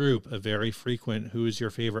join the group, a very frequent "who is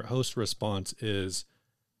your favorite host" response is,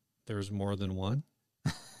 "There's more than one."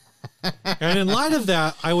 And in light of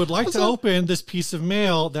that, I would like to open this piece of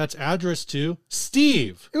mail that's addressed to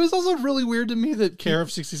Steve. It was also really weird to me that care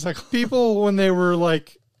of 60 Cycle people, when they were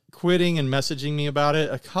like quitting and messaging me about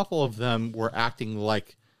it, a couple of them were acting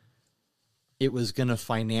like it was going to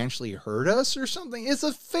financially hurt us or something. It's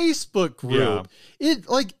a Facebook group. Yeah.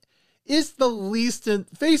 Facebook is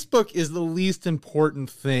the least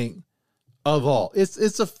important thing of all.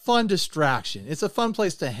 It's a fun distraction. It's a fun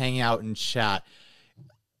place to hang out and chat.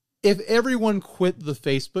 If everyone quit the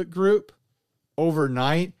Facebook group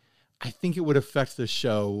overnight, I think it would affect the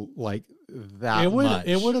show like that much.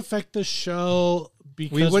 It would affect the show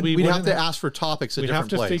because we'd have to ask for topics. We'd have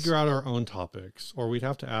to figure out our own topics, or we'd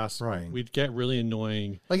have to ask. Right. We'd get really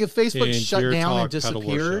annoying. Like if Facebook shut down and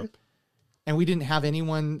disappeared, and we didn't have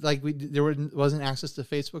anyone, like there wasn't access to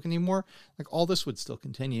Facebook anymore, like all this would still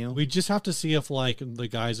continue. We just have to see if like the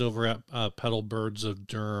guys over at Pedal Birds of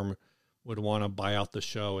Derm would want to buy out the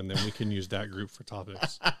show, and then we can use that group for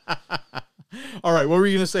topics. All right, what were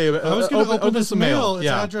you going to say? I was going to open this mail. It's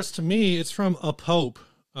yeah. addressed to me. It's from a Pope.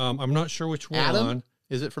 I'm not sure which one. Adam?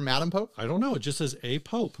 Is it from Adam Pope? I don't know. It just says a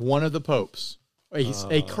Pope. One of the popes.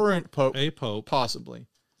 A current Pope. A Pope. Possibly.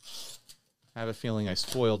 I have a feeling I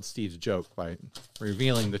spoiled Steve's joke by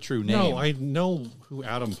revealing the true name. No, I know who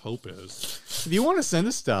Adam Pope is. If you want to send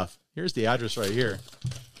us stuff, here's the address right here.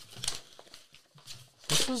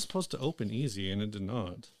 This was supposed to open easy, and it did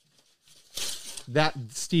not.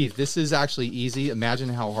 Steve, this is actually easy. Imagine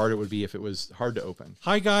how hard it would be if it was hard to open.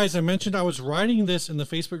 Hi, guys. I mentioned I was writing this in the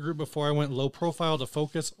Facebook group before I went low profile to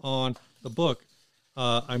focus on the book.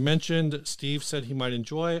 I mentioned Steve said he might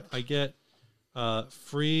enjoy. I get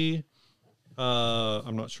free,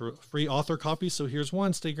 I'm not sure, free author copies. So here's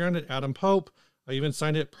one. Stay grounded, Adam Pope. I even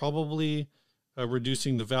signed it, probably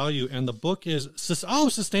reducing the value. And the book is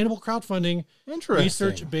sustainable crowdfunding. Interesting.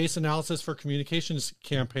 Research-based analysis for communications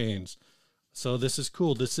campaigns. So this is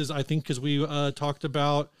cool. This is, I think, because we've talked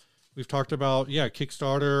about,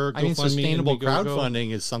 Kickstarter, GoFundMe. Sustainable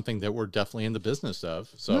crowdfunding is something that we're definitely in the business of.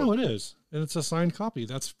 So no, it is. And it's a signed copy.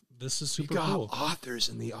 This is super cool. Authors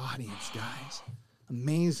in the audience, guys.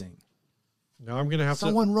 Amazing. Now I'm going to have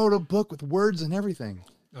Someone wrote a book with words and everything.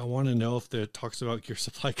 I want to know if it talks about Gear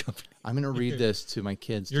Supply Company. I'm going to read this to my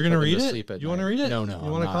kids. You're going to read it? You want to read it? No.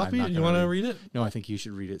 You want a copy? You want to read it? No, I think you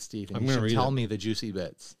should read it, Steve. And I'm going to read it. Tell me the juicy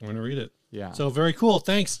bits. I'm going to read it. Yeah. So very cool.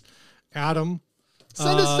 Thanks, Adam.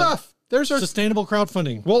 Send us stuff. There's our sustainable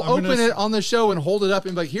crowdfunding. We'll open it on the show and hold it up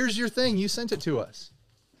and be like, here's your thing. You sent it to us.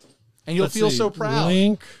 And you'll feel so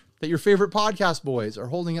proud that your favorite podcast boys are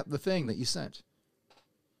holding up the thing that you sent.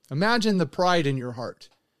 Imagine the pride in your heart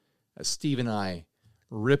as Steve and I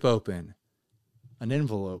rip open an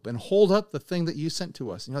envelope and hold up the thing that you sent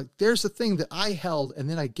to us. And you're like, there's the thing that I held, and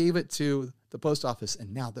then I gave it to the post office,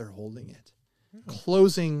 and now they're holding it.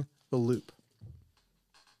 Closing the loop.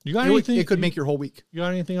 You got anything? It could make your whole week. You got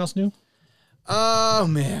anything else new? Oh,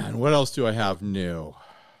 man. What else do I have new?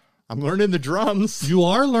 I'm learning the drums. You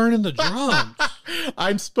are learning the drums.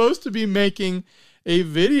 I'm supposed to be making a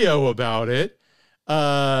video about it.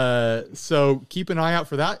 So keep an eye out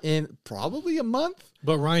for that in probably a month.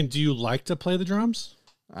 But Ryan, do you like to play the drums?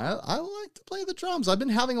 I like to play the drums. I've been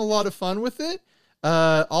having a lot of fun with it.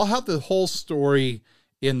 I'll have the whole story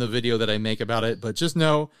in the video that I make about it, but just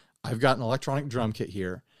know I've got an electronic drum kit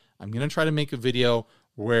here. I'm going to try to make a video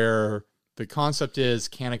where the concept is,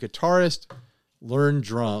 can a guitarist learn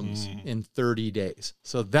drums in 30 days?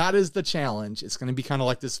 So that is the challenge. It's going to be kind of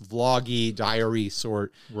like this vloggy diary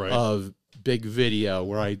sort of big video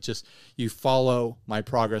where you follow my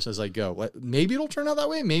progress as I go. Maybe it'll turn out that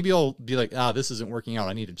way. Maybe I'll be like, this isn't working out.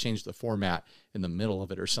 I need to change the format in the middle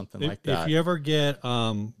of it or something like that. If you ever get,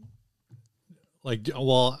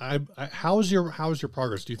 how's your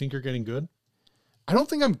progress? Do you think you're getting good? I don't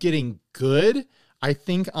think I'm getting good. I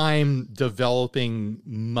think I'm developing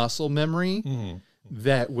muscle memory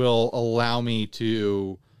that will allow me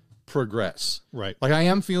to progress. Right. Like I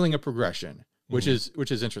am feeling a progression, which is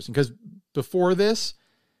interesting, because before this,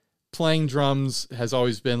 playing drums has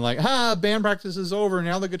always been like, band practice is over.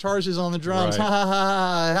 Now the guitarist is on the drums. Right.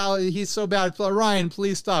 How he's so bad. Ryan,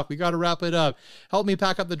 please stop. We got to wrap it up. Help me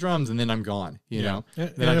pack up the drums. And then I'm gone, you know,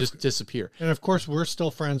 then I just disappear. And of course we're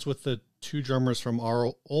still friends with the two drummers from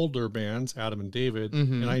our older bands, Adam and David.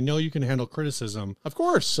 And I know you can handle criticism. Of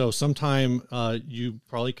course. So sometime you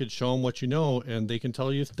probably could show them what you know, and they can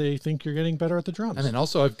tell you if they think you're getting better at the drums. And then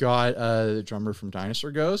also I've got the drummer from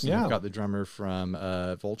Dinosaur Ghost. And I've got the drummer from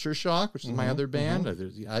Vulture Shock, which is my other band.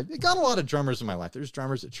 I got a lot of drummers in my life. There's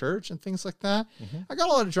drummers at church and things like that. I got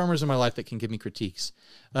a lot of drummers in my life that can give me critiques.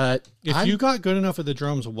 If you got good enough at the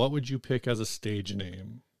drums, what would you pick as a stage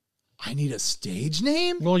name? I need a stage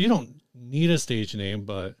name? Well, you don't need a stage name,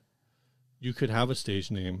 but you could have a stage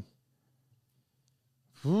name.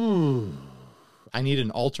 Ooh. I need an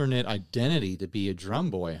alternate identity to be a drum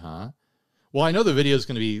boy, huh? Well, I know the video is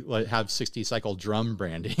going to be have 60 cycle drum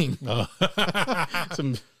branding. Oh.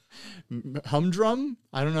 Some humdrum.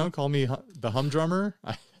 I don't know. Call me the humdrummer.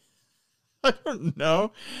 I don't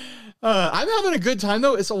know. I'm having a good time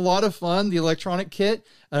though. It's a lot of fun. The electronic kit.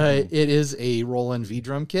 It is a Roland V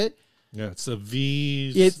drum kit. Yeah, it's a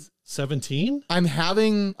V17.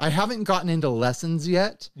 I haven't gotten into lessons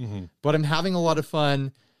yet, but I'm having a lot of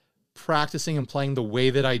fun practicing and playing the way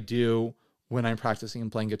that I do when I'm practicing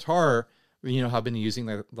and playing guitar. You know, I've been using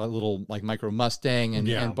the little like Micro Mustang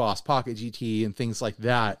and Boss Pocket GT and things like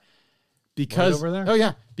that. Because, right over there? Oh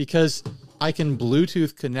yeah, because I can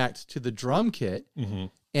Bluetooth connect to the drum kit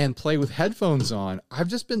and play with headphones on. I've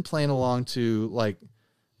just been playing along to like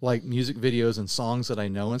music videos and songs that I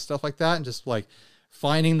know and stuff like that, and just like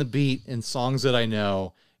finding the beat in songs that I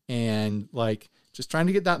know, and like just trying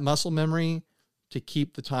to get that muscle memory to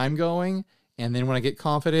keep the time going. And then when I get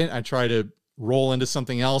confident, I try to roll into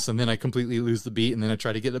something else, and then I completely lose the beat, and then I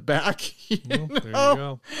try to get it back. There you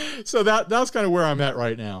go. So that's kind of where I'm at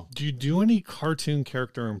right now. Do you do any cartoon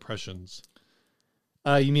character impressions?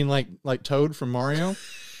 You mean like Toad from Mario?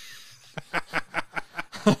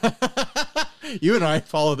 You and I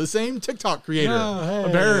follow the same TikTok creator. Yeah, hey,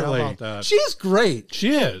 apparently. how about that? She's great.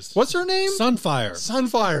 She is. What's her name? Sunfire.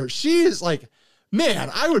 Sunfire. She is like,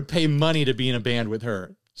 man, I would pay money to be in a band with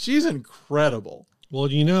her. She's incredible. Well,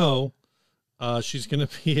 you know, she's going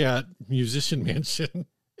to be at Musician Mansion.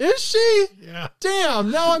 Is she? Yeah. Damn,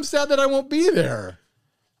 now I'm sad that I won't be there.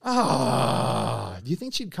 Do you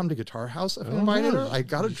think she'd come to Guitar House if I invited her? I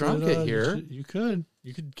got a drum kit here. You could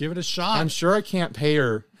give it a shot. I'm sure I can't pay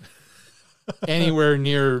her anywhere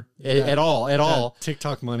near at all.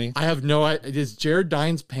 TikTok money. I have no idea. Is Jared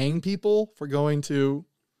Dines paying people for going to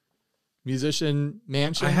Musician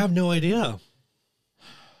Mansion? I have no idea.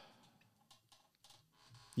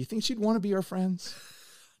 You think she'd want to be our friends?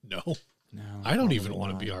 No. No. I don't even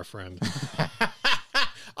want to be our friend.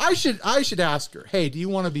 I should ask her, hey, do you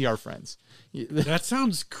want to be our friends? That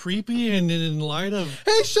sounds creepy, and in light of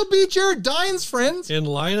Hey, she'll be Jared Dines' friends. some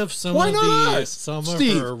Why of not?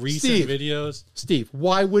 her recent videos. Steve,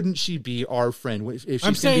 why wouldn't she be our friend if she's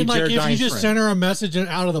I'm saying, be like, Jared if Dines' you just friend? send her a message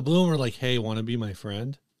out of the blue and we're like, hey, want to be my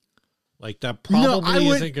friend? Like, that probably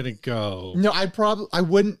isn't going to go. No, I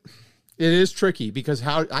wouldn't. It is tricky because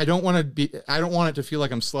I don't want it to feel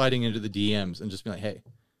like I'm sliding into the DMs and just be like, hey,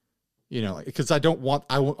 you know, because I want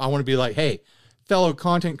to be like, hey, fellow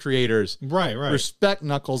content creators, Right. respect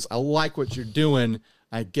Knuckles. I like what you're doing.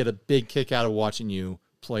 I get a big kick out of watching you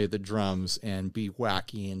play the drums and be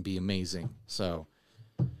wacky and be amazing. So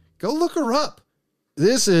go look her up.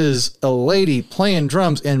 This is a lady playing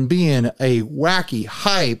drums and being a wacky,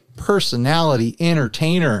 high personality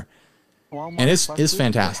entertainer. And it's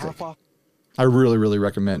fantastic. I really, really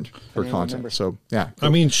recommend her content. So yeah. I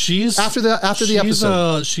mean, she's after the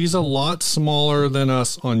episode. She's a lot smaller than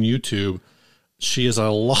us on YouTube. She is a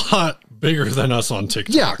lot bigger than us on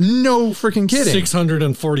TikTok. Yeah, no freaking kidding.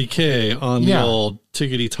 640K on the old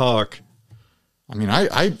Tickety Talk. I mean,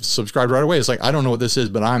 I subscribed right away. It's like, I don't know what this is,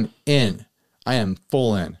 but I'm in. I am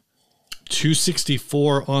full in.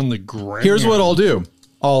 264 on the gram. Here's what I'll do.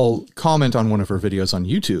 I'll comment on one of her videos on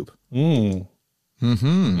YouTube.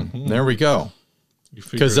 There we go.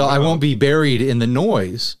 Because I won't be buried in the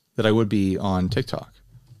noise that I would be on TikTok.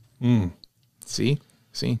 See?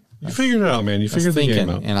 You figured it out, man. You figured the game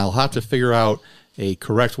out. And I'll have to figure out a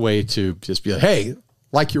correct way to just be like, hey,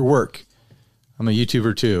 like your work. I'm a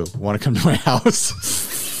YouTuber too. Want to come to my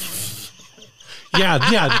house?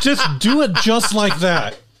 Yeah. Just do it just like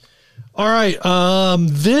that. All right.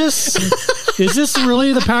 Is this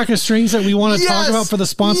really the pack of strings that we want to talk about for the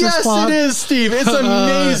sponsor spot? Yes, it is, Steve. It's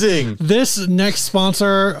amazing. This next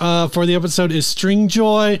sponsor for the episode is String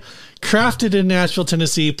Joy, crafted in Nashville,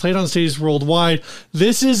 Tennessee, played on stages worldwide.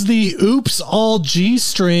 This is the Oops All G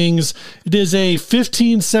Strings. It is a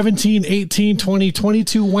 15, 17, 18, 20,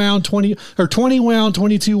 22 wound, 20 wound,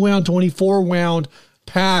 22 wound, 24 wound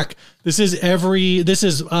pack. This is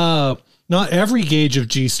not every gauge of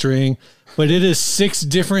G string, but it is 6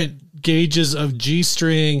 different gauges of G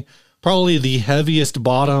string, probably the heaviest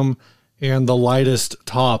bottom and the lightest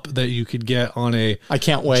top that you could get on a I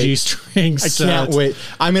can't wait. G string set. I can't wait.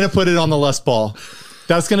 I'm going to put it on the Les Paul.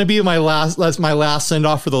 That's going to be my last send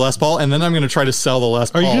off for the Les Paul, and then I'm going to try to sell the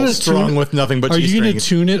Les Paul strung with nothing but G strings. Are you going to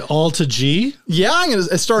tune it all to G? Yeah, I'm going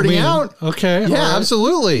to starting out. Okay. Yeah, right.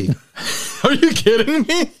 Absolutely. Are you kidding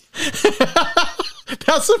me?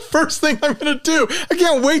 That's the first thing I'm going to do. I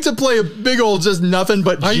can't wait to play a big old just nothing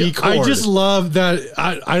but G chord. I just love that.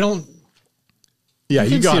 I don't. Yeah,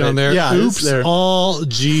 you got it on there. Yeah, Oops, all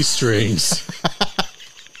G strings.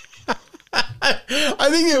 I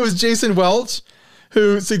think it was Jason Welch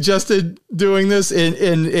who suggested doing this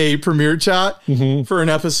in a premiere chat for an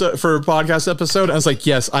episode, for a podcast episode. I was like,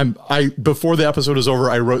 yes, I before the episode was over,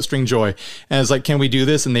 I wrote String Joy and I was like, can we do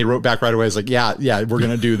this? And they wrote back right away. I was like, yeah, we're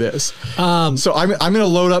going to do this. So I'm going to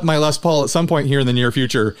load up my Les Paul at some point here in the near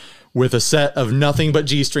future with a set of nothing but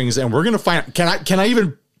G strings. And we're going to find, can I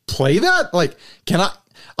even play that? Like,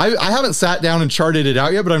 I haven't sat down and charted it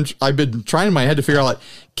out yet, but I've been trying in my head to figure out, like,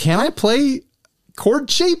 can I play chord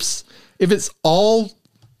shapes if it's all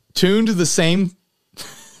tuned to the same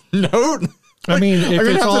note? I mean, if I'm gonna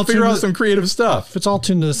it's have all to figure out tuned, some creative stuff. if it's all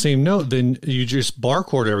tuned to the same note, then you just bar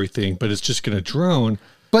chord everything, but it's just going to drone.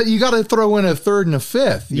 But you got to throw in a third and a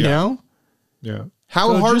fifth, you know? Yeah. How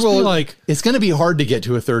So hard just will be it, like, it's going to be hard to get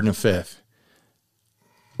to a third and a fifth.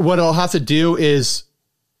 What I'll have to do is,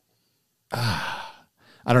 I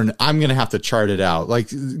don't know. I'm going to have to chart it out. Like,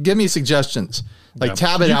 give me suggestions. Like,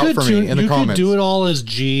 tab it you out could for me in the comments. You could do it all as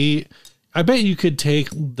G. I bet you could take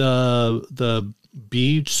the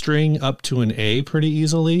B string up to an A pretty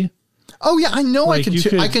easily. Oh yeah, I know. Like,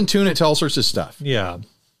 I can tune it to all sorts of stuff. Yeah.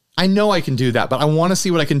 I know I can do that, but I want to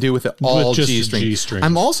see what I can do with it all With just G the string. G string.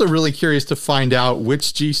 I'm also really curious to find out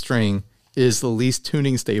which G string is the least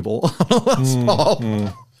tuning stable on a Les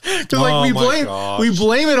Paul. Because we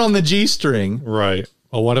blame it on the G string. Right.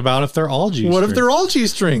 Well, what about if they're all G strings? What if they're all G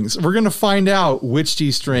strings? We're going to find out which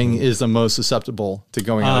G string is the most susceptible to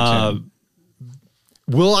going out of tune.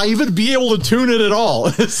 Will I even be able to tune it at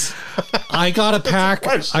all? I got a pack.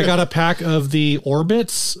 I got a pack of the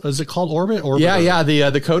Orbits. Is it called Orbit? Yeah.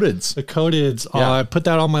 The Codeds. The Codeds. Yeah. I put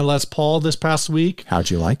that on my Les Paul this past week. How'd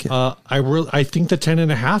you like it? I think the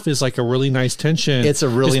 10.5 is like a really nice tension. It's a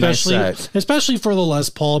really nice set. Especially for the Les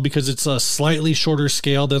Paul, because it's a slightly shorter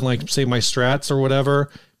scale than, like, say, my Strats or whatever,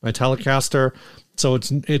 my Telecaster. So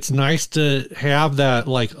it's nice to have that,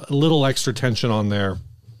 like, little extra tension on there.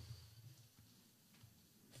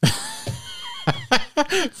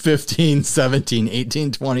 15, 17,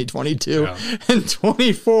 18, 20, 22, and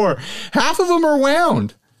 24. Half of them are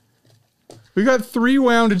wound. We got 3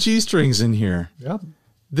 wound G strings in here. Yep.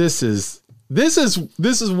 This is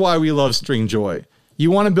why we love String Joy. You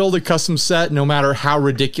want to build a custom set, no matter how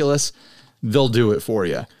ridiculous, they'll do it for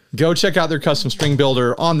you. Go check out their custom string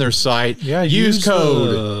builder on their site. Yeah, use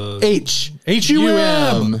code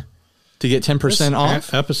HUM to get 10%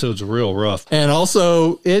 off. Episode's real rough. And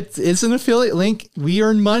also, it's an affiliate link. We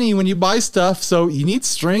earn money when you buy stuff. So you need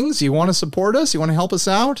strings. You want to support us. You want to help us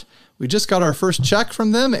out. We just got our first check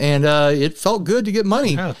from them, and it felt good to get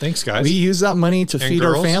money. Yeah, thanks, guys. We use that money to feed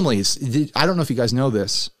girls. our families. I don't know if you guys know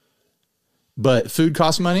this, but food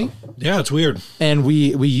costs money. Yeah, it's weird. And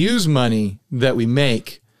we use money that we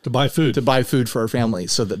make to buy food for our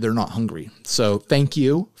families so that they're not hungry. So thank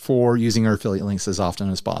you for using our affiliate links as often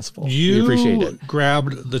as possible. We appreciate it.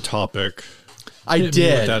 Grabbed the topic. I Hit me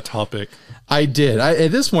did with that topic. I did.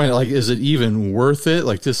 At this point, like, is it even worth it?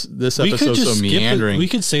 Like, this episode's so meandering. We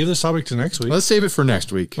could save this topic to next week. Let's save it for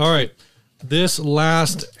next week. All right. This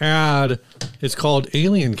last ad is called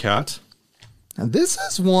Alien Cat. And this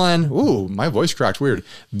is one. Ooh, my voice cracked weird.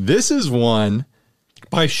 This is one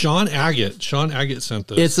by Sean Agate. Sean Agate sent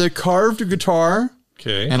this. It's a carved guitar.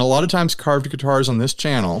 Okay. And a lot of times carved guitars on this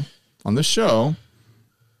channel, on this show,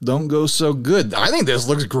 don't go so good. I think this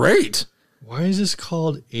looks great. Why is this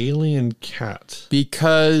called Alien Cat?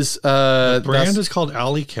 Because the brand is called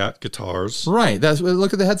Alley Cat Guitars. Right.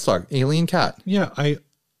 Look at the headstock. Alien Cat. Yeah,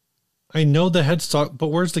 I know the headstock, but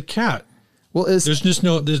where's the cat? Well, there's just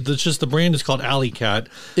the brand is called Alley Cat.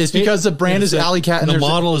 It's because the brand is Alley Cat and the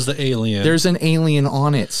model is the alien. There's an alien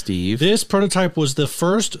on it, Steve. This prototype was the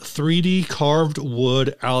first 3D carved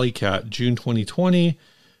wood Alley Cat, June 2020.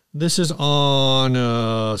 This is on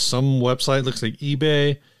some website, looks like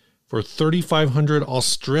eBay, for 3,500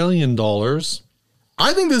 Australian dollars.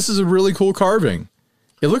 I think this is a really cool carving.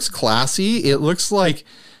 It looks classy. It looks like,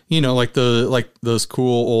 like those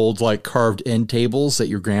cool old, like, carved end tables that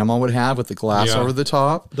your grandma would have with the glass over the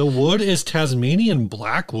top. The wood is Tasmanian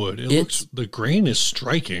blackwood. The grain is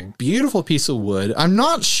striking. Beautiful piece of wood. I'm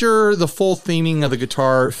not sure the full theming of the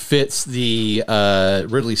guitar fits the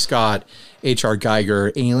Ridley Scott H.R.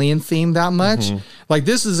 Geiger alien theme that much. Mm-hmm. Like,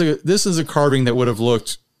 this is a carving that would have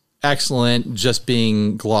looked excellent just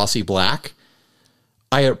being glossy black.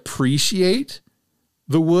 I appreciate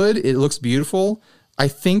the wood. It looks beautiful. I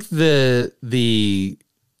think the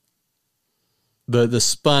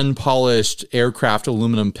spun polished aircraft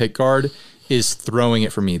aluminum pickguard is throwing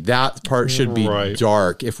it for me. That part should be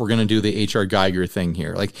dark if we're going to do the H.R. Geiger thing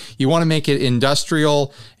here. Like, you want to make it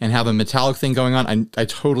industrial and have a metallic thing going on. I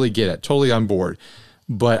totally get it. Totally on board.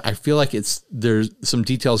 but I feel like there's some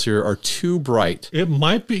details here are too bright. It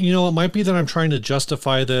might be, it might be that I'm trying to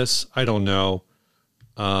justify this. I don't know.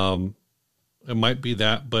 It might be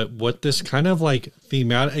that, but what this kind of like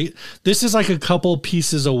thematic, this is like a couple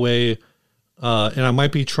pieces away. And I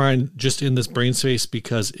might be trying just in this brain space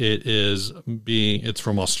because it's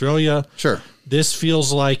from Australia. Sure. This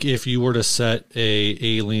feels like if you were to set a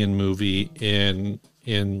alien movie in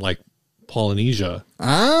like Polynesia.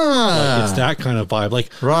 Like it's that kind of vibe.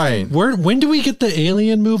 Like, right. When do we get the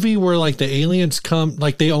alien movie where like the aliens come,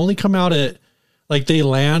 like they only come out at, like they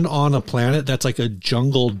land on a planet that's like a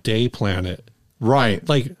jungle day planet. Right.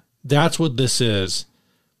 Like that's what this is.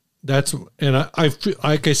 And I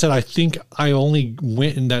like I said, I think I only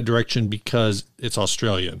went in that direction because it's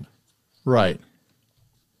Australian. Right.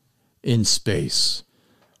 In space,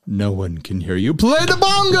 no one can hear you play the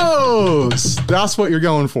bongos. That's what you're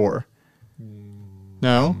going for.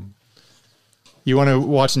 No? You want to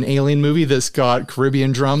watch an alien movie that's got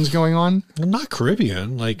Caribbean drums going on? Well, not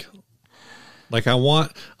Caribbean. Like I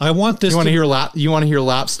want this. You want to hear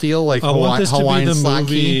lap steel? Like I want this Hawaiian to be the slacky?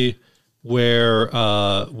 movie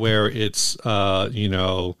where it's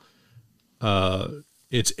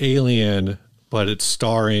it's Alien, but it's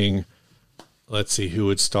starring. Let's see who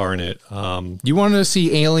would star in it. You want to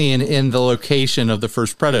see Alien in the location of the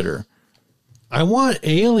first Predator? I want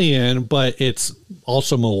Alien, but it's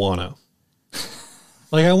also Moana.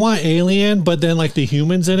 Like I want Alien, but then like the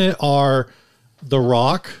humans in it are The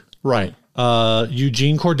Rock, right?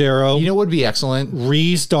 Eugene Cordero. You know what would be excellent?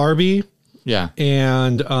 Reese Darby. Yeah.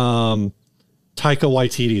 And Taika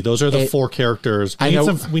Waititi. Those are the four characters.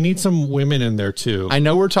 We need some women in there too. I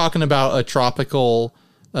know we're talking about a tropical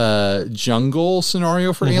jungle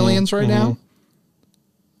scenario for aliens right now.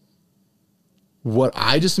 What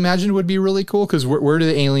I just imagined would be really cool, because where do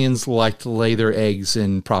the aliens like to lay their eggs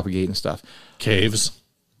and propagate and stuff? Caves.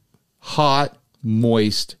 Hot,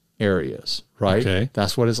 moist areas, right? Okay.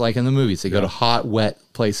 That's what it's like in the movies. They go to hot, wet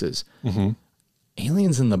places.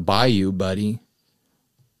 Aliens in the bayou, buddy.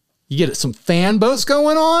 You get some fan boats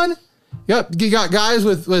going on. You got guys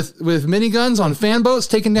with miniguns on fan boats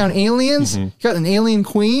taking down aliens. You got an alien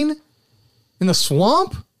queen in the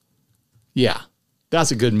swamp. Yeah,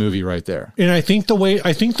 that's a good movie right there. And I think the way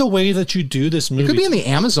that you do this movie, it could be in the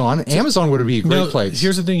Amazon. Amazon would be a great place.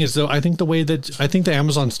 Here's the thing: is though I think the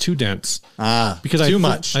Amazon's too dense. Because too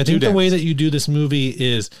much. I think the way that you do this movie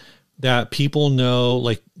is that people know,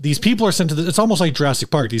 like these people are sent to it's almost like Jurassic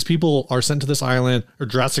Park. These people are sent to this island, or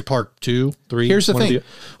Jurassic Park 2, 3. Here's the thing.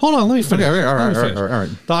 Hold on, let me finish. Okay, all right.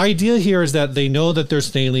 The idea here is that they know that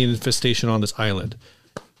there's an alien infestation on this island.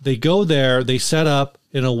 They go there, they set up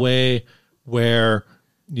in a way where,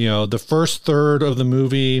 the first third of the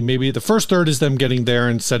movie, maybe the first third is them getting there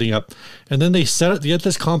and setting up. And then they get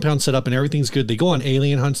this compound set up and everything's good. They go on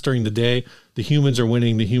alien hunts during the day. The humans are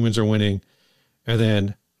winning. And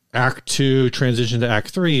then Act 2 transition to Act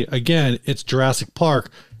 3. Again, it's Jurassic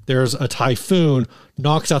Park. There's a typhoon,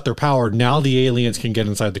 knocks out their power. Now the aliens can get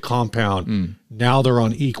inside the compound. Now they're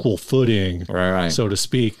on equal footing, right. so to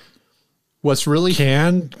speak. What's really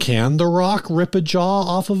can The Rock rip a jaw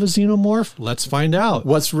off of a xenomorph? Let's find out.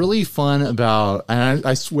 What's really fun about, and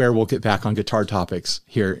I swear we'll get back on guitar topics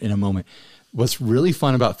here in a moment. What's really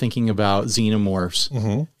fun about thinking about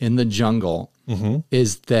xenomorphs in the jungle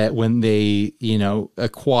is that when they,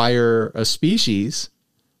 acquire a species,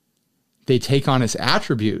 they take on its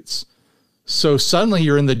attributes. So suddenly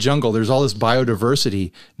you're in the jungle. There's all this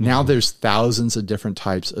biodiversity. Now there's thousands of different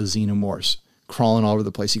types of xenomorphs crawling all over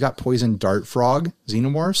the place. You got poison dart frog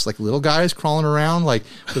xenomorphs, like little guys crawling around, like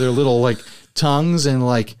with their little like tongues and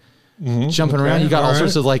like jumping around. You got all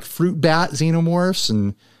sorts of like fruit bat xenomorphs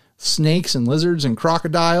and snakes and lizards and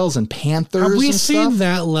crocodiles and panthers. Have we and seen stuff.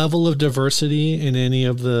 that level of diversity in any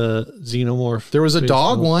of the xenomorph? There was a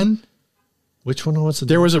dog one. Which one was it?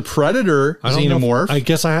 There was a predator xenomorph. I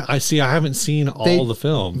guess I see. I haven't seen all the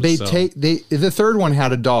films. The third one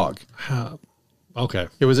had a dog. Okay.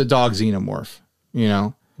 It was a dog xenomorph.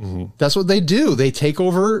 That's what they do. They take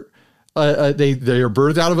over. They are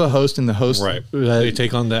birthed out of a host, and the host they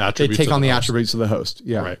take on the attributes. They take on the attributes of the host.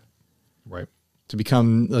 Yeah. Right. To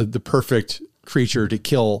become the perfect creature to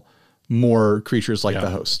kill more creatures like the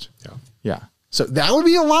host. Yeah. So that would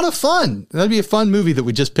be a lot of fun. That'd be a fun movie that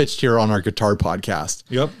we just pitched here on our guitar podcast.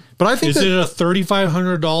 Yep. But I think is it a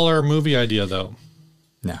 $3,500 movie idea though?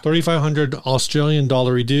 No. 3,500 Australian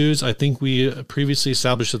dollar dues. I think we previously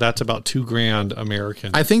established that that's about $2,000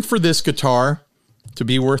 American. I think for this guitar to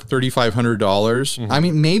be worth $3,500, I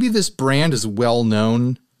mean, maybe this brand is well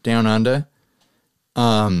known down under.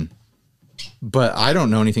 but I don't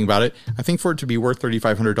know anything about it. I think for it to be worth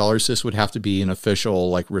 $3,500, this would have to be an official,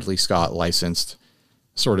 like Ridley Scott licensed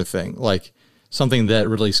sort of thing, like something that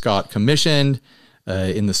Ridley Scott commissioned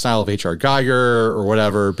in the style of H.R. Geiger or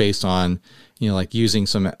whatever, based on, like using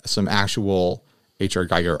some actual H.R.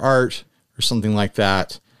 Geiger art or something like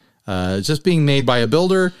that. Just being made by a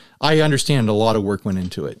builder, I understand a lot of work went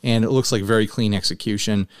into it, and it looks like very clean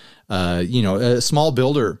execution. A small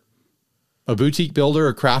builder, a boutique builder,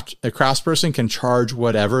 a craftsperson can charge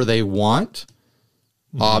whatever they want.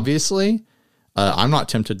 Obviously, I'm not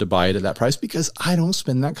tempted to buy it at that price because I don't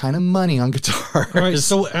spend that kind of money on guitars. All right,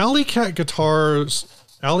 so Alient Cat Guitars,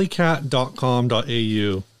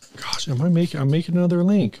 alientcat.com.au. Gosh, I'm making another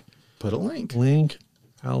link. Put a link.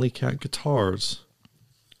 Alient Cat Guitars.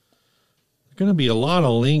 There's going to be a lot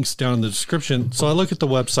of links down in the description. So I look at the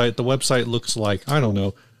website. The website looks like, I don't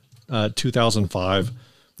know, 2005.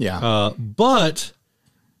 Yeah. But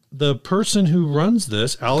the person who runs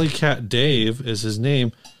this, Alient Cat Dave is his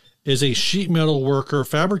name, is a sheet metal worker,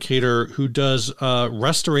 fabricator who does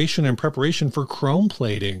restoration and preparation for chrome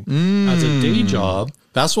plating as a day job.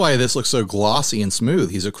 That's why this looks so glossy and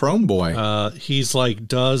smooth. He's a chrome boy. He's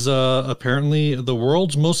does apparently the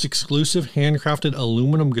world's most exclusive handcrafted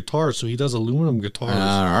aluminum guitars. So he does aluminum guitars.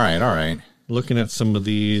 All right. Looking at some of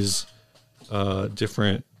these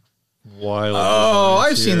different wild. Oh,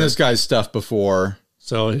 I've seen this guy's stuff before.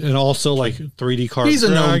 So, and also 3D card. He's a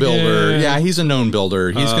known builder. Yeah, he's a known builder.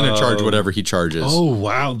 He's going to charge whatever he charges. Oh,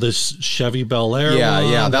 wow. This Chevy Bel Air.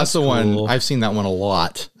 Yeah. That's the cool one. I've seen that one a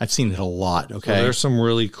lot. I've seen it a lot. Okay. So there's some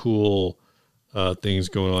really cool things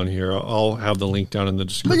going on here. I'll have the link down in the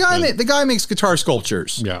description. The guy makes guitar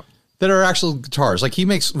sculptures. Yeah. That are actual guitars. He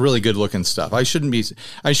makes really good looking stuff. I shouldn't be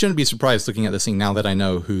surprised looking at this thing now that I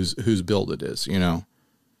know whose build it is, All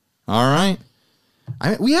right.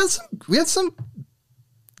 We had some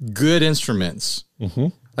good instruments. Mm-hmm.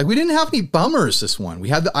 We didn't have any bummers this one. We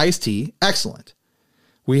had the Ice-T, excellent.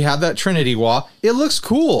 We had that Trinity wah. It looks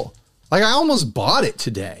cool. I almost bought it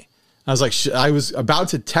today. I was about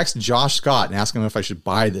to text Josh Scott and ask him if I should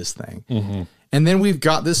buy this thing. Mm-hmm. And then we've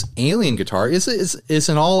got this Alien guitar. It's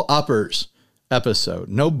an all uppers episode,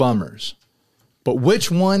 no bummers. But which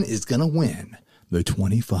one is gonna win the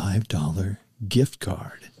 $25 gift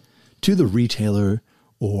card to the retailer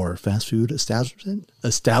or fast food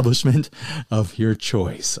establishment of your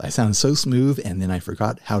choice? I sound so smooth, and then I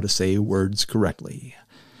forgot how to say words correctly.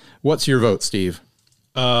 What's your vote, Steve?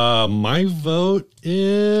 My vote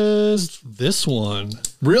is this one.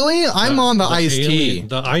 Really? I'm on the Ice-T.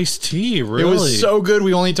 The Ice-T, really? It was so good,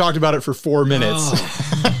 we only talked about it for 4 minutes.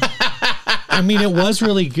 Oh. I mean, it was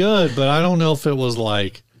really good, but I don't know if it was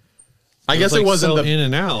I guess it wasn't so in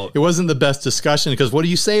and out. It wasn't the best discussion, because what do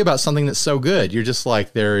you say about something that's so good? You're just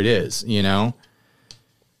there it is, You're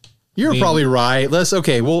probably right.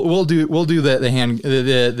 We'll do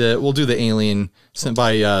the Alien sent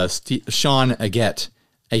by Sean Agate.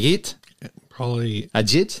 Probably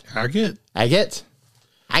Agate.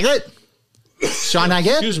 Sean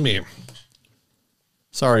Agate. Excuse me.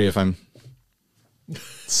 Sorry if I'm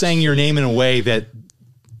saying your name in a way that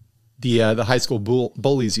the high school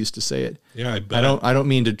bullies used to say it. Yeah, I bet. I don't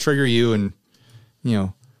mean to trigger you and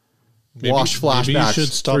wash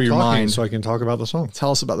flashbacks through your mind. So I can talk about the song.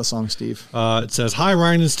 Tell us about the song, Steve. It says, "Hi,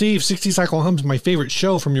 Ryan and Steve. 60 Cycle Hum's my favorite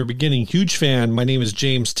show from your beginning. Huge fan. My name is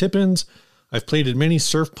James Tippins. I've played in many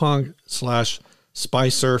surf punk / spy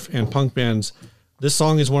surf and punk bands. This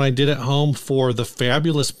song is one I did at home for the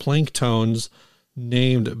fabulous Planktones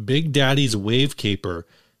named Big Daddy's Wave Caper.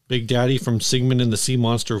 Big Daddy from Sigmund and the Sea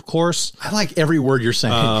Monster, of course. I like every word you're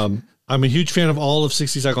saying. I'm a huge fan of all of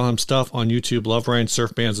 60 Cycle Hum stuff on YouTube. Love Ryan's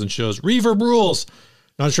surf bands and shows. Reverb rules.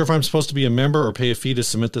 Not sure if I'm supposed to be a member or pay a fee to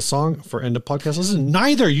submit this song for end of podcast. Listen,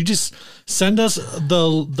 neither. You just send us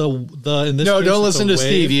the in this No, case, don't listen to wave.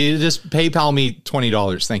 Steve. You just PayPal me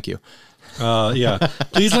 $20. Thank you. Yeah.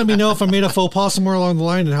 Please let me know if I made a faux pas somewhere along the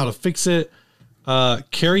line and how to fix it.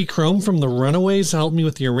 Carrie Chrome from the Runaways helped me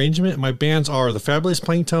with the arrangement. My bands are the Fabulous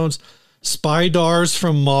Planktones, Spydars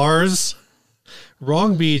from Mars,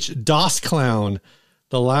 Wrong Beach, Das Clown.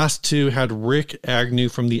 The last two had Rick Agnew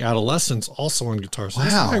from the Adolescents also on guitar. So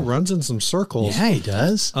this guy runs in some circles. Yeah, he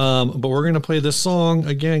does. But we're going to play this song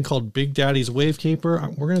again called Big Daddy's Wave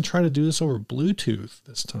Caper. We're going to try to do this over Bluetooth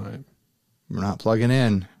this time. We're not plugging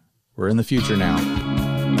in. We're in the future now.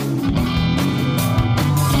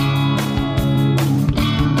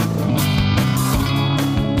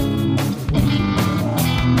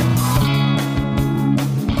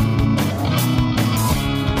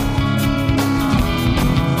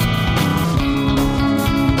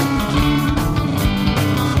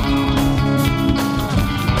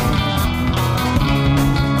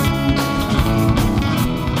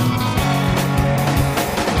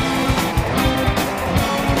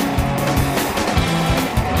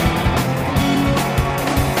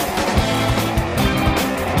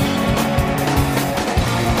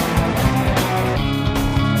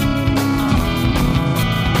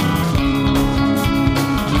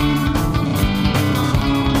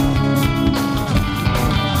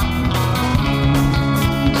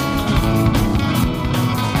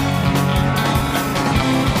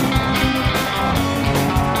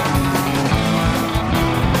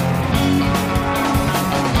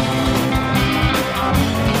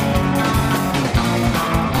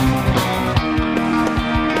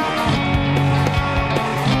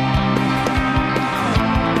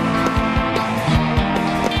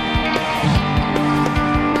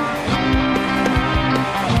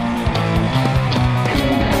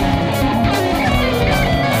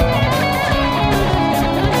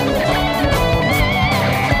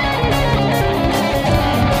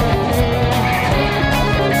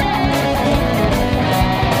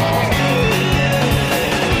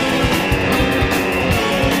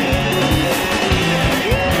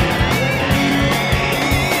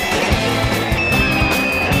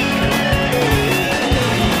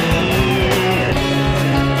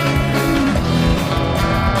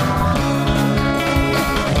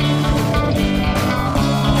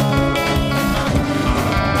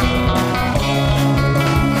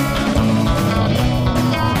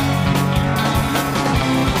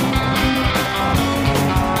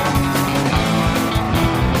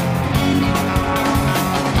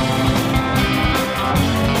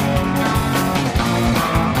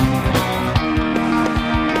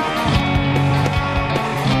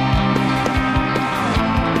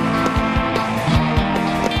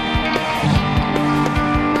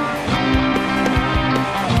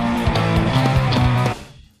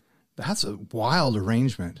 That's a wild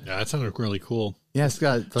arrangement. Yeah, that sounded really cool. Yeah, it's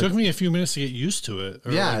got. Like, took me a few minutes to get used to it.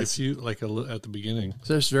 Or yeah, at the beginning.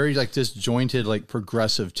 So it's very like disjointed, like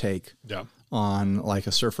progressive take. Yeah. On like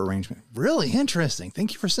a surf arrangement. Really interesting.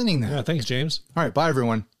 Thank you for sending that. Yeah, thanks, James. All right, bye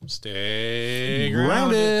everyone. Stay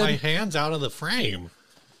grounded. My hands out of the frame.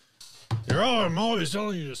 I'm always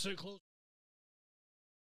telling you to sit close.